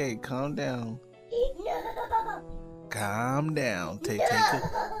 Okay, calm down. No. Calm down. Take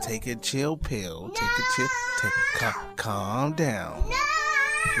a chill pill. Take a chill. Calm down. No.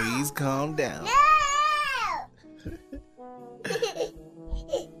 Please calm down. No.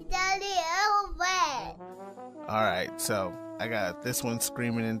 Daddy, help me. All right, so I got this one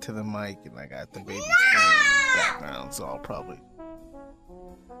screaming into the mic, and I got the baby screaming in the background. So I'll probably.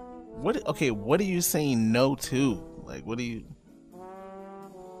 What? Okay, what are you saying no to? Like, what are you?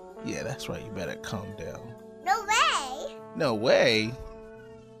 Yeah, that's right. You better calm down. No way. No way.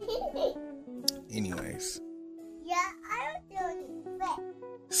 Anyways, Yeah, I don't do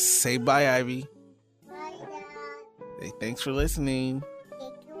it. say bye, Ivy. Bye, Dad. Hey, thanks for listening.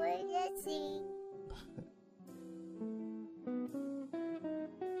 Thank you for listening.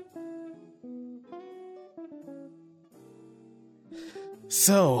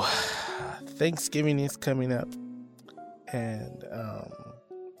 So, Thanksgiving is coming up, and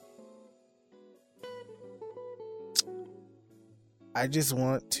I just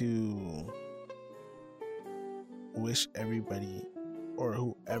want to wish everybody or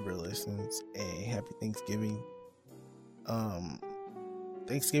whoever listens a happy Thanksgiving.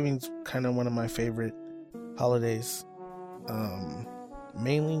 Thanksgiving's kind of one of my favorite holidays,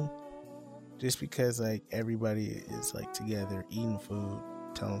 mainly just because like everybody is like together eating food,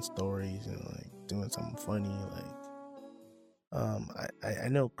 telling stories, and like doing something funny. Like I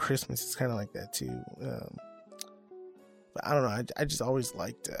know Christmas is kind of like that too, but I don't know, I just always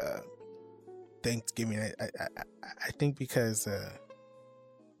liked Thanksgiving. I think because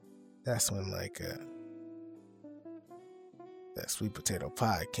that's when like that sweet potato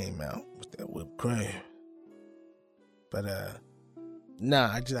pie came out with that whipped cream. But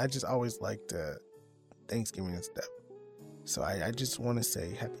nah, I just always liked Thanksgiving and stuff. So I just want to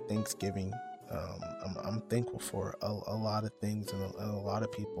say happy Thanksgiving. I'm thankful for a lot of things and a lot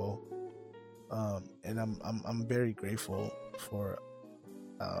of people. And I'm very grateful for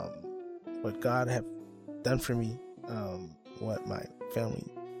what God have done for me, what my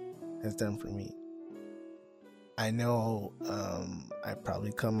family has done for me. I know I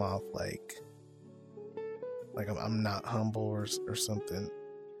probably come off like I'm not humble or something,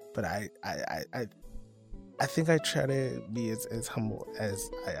 but I think I try to be as humble as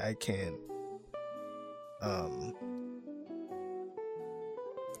I can.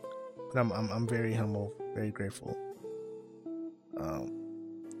 But I'm very humble, very grateful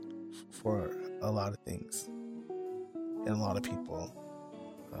for a lot of things and a lot of people.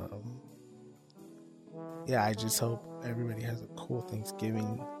 Yeah, I just hope everybody has a cool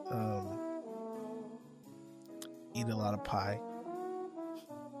Thanksgiving. Eat a lot of pie.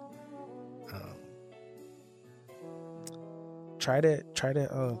 Try to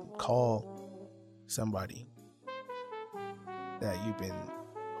call somebody that you've been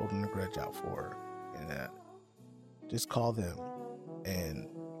holding a grudge out for, and just call them and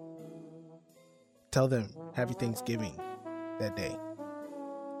tell them happy Thanksgiving that day.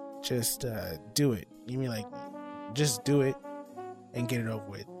 just do it. You mean like just do it and get it over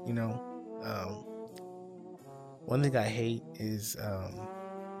with, you know? One thing I hate is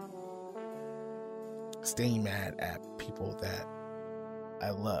staying mad at people that I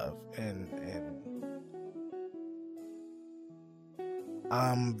love, and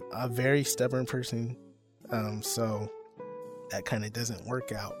I'm a very stubborn person, so that kind of doesn't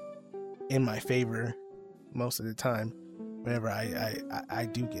work out in my favor most of the time whenever I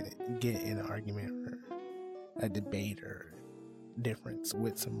do get in an argument or a debate or difference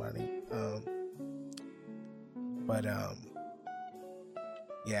with somebody. But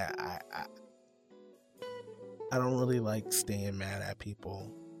yeah, I don't really like staying mad at people.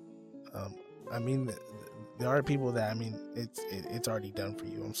 I mean, there are people that, I mean, it's already done for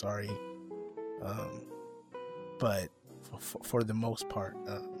you. I'm sorry. But for the most part,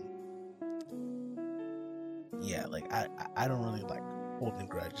 yeah, like I don't really like holding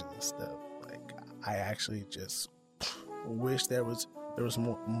grudges and stuff. Like, I actually just wish there was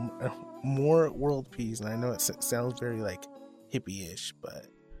more world peace. And I know it sounds very like hippie-ish, but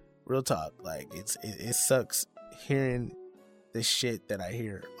real talk, like it sucks hearing the shit that I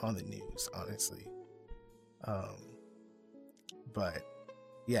hear on the news, honestly. But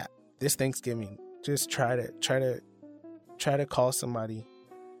yeah, this Thanksgiving, just try to call somebody,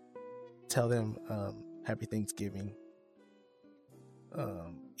 tell them happy Thanksgiving.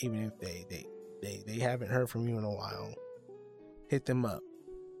 Even if they haven't heard from you in a while, hit them up.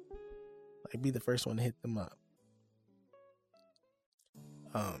 Like, be the first one to hit them up.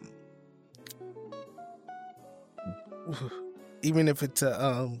 Even if it's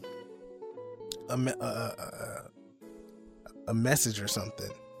a message or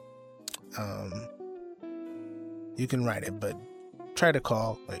something, you can write it, but try to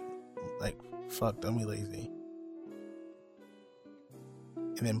call. Like fuck, don't be lazy.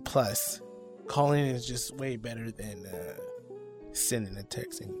 And then plus, calling is just way better than sending a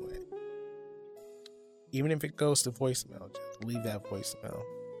text anyway. Even if it goes to voicemail, just leave that voicemail.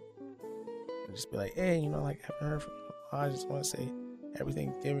 And just be like, hey, you know, like, I haven't heard from you. I just want to say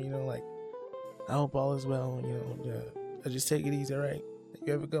everything's given, you know, like, I hope all is well, you know, just take it easy, right?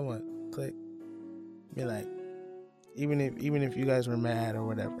 You have a good one. Click. Be like, even if you guys were mad or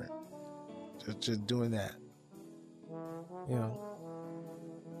whatever, just doing that, you know.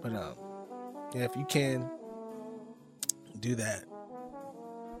 But yeah, if you can do that,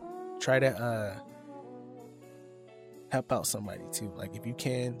 try to help out somebody too. Like, if you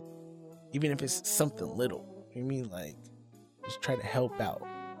can, even if it's something little, you mean, like, just try to help out.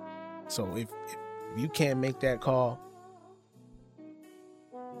 So if you can't make that call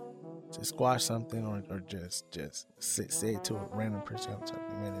to squash something, or just say it to a random person on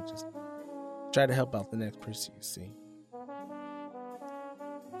something, man, and just try to help out the next person you see.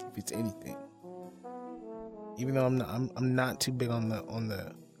 If it's anything, even though I'm not too big on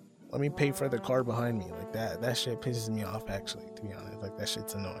the let me pay for the car behind me, like that shit pisses me off, actually, to be honest. Like, that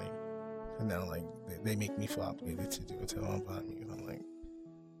shit's annoying. And now, like, they make me feel obligated to do it to them behind me. I'm like,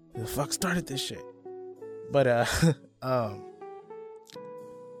 who the fuck started this shit? But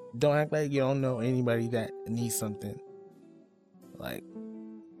don't act like you don't know anybody that needs something. Like,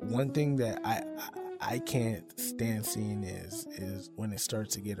 one thing that I can't stand seeing is when it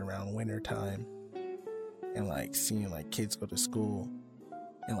starts to get around winter time, and like seeing like kids go to school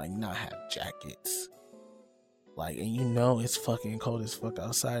and like not have jackets. Like, and you know it's fucking cold as fuck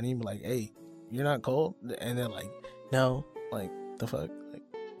outside, and you be like, hey, you're not cold? And they're like, no. Like, the fuck?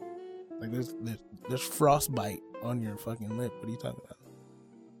 Like there's frostbite on your fucking lip. What are you talking about?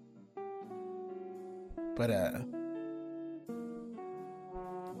 But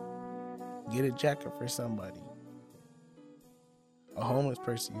get a jacket for somebody. A homeless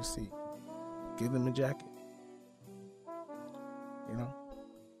person you see, give them a jacket. You know?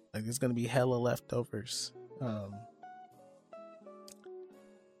 Like, there's gonna be hella leftovers.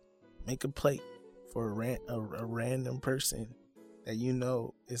 Make a plate for a random person that you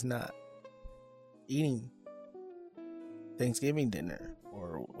know is not eating Thanksgiving dinner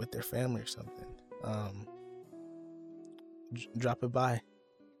or with their family or something. Drop it by,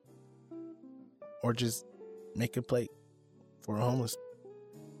 or just make a plate for a homeless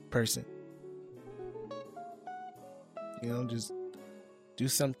person. You know, just do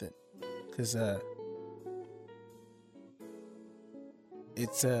something, because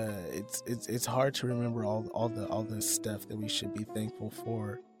it's hard to remember all the stuff that we should be thankful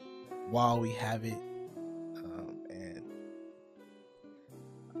for while we have it. And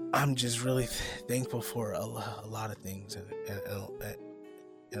I'm just really thankful for a lot of things and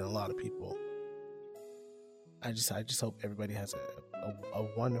a lot of people. I just hope everybody has a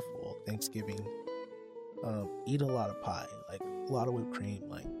wonderful Thanksgiving. Eat a lot of pie, like a lot of whipped cream,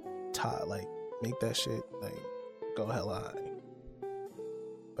 like make that shit like go hella high.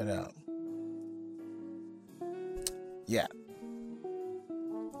 But yeah,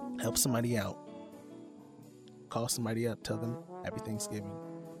 help somebody out. Call somebody up, tell them Happy Thanksgiving.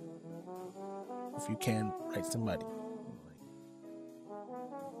 If you can, write somebody.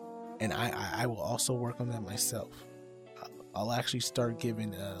 And I will also work on that myself. I'll actually start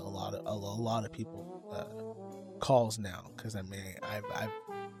giving a lot of people calls now, because I mean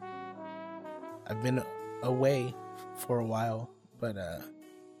I've been away for a while, but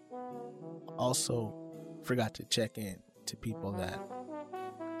also forgot to check in to people that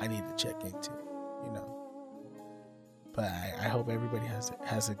I need to check into, you know. But I hope everybody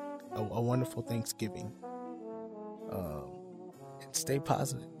has a wonderful Thanksgiving. And stay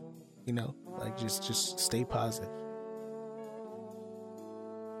positive, you know, like just stay positive.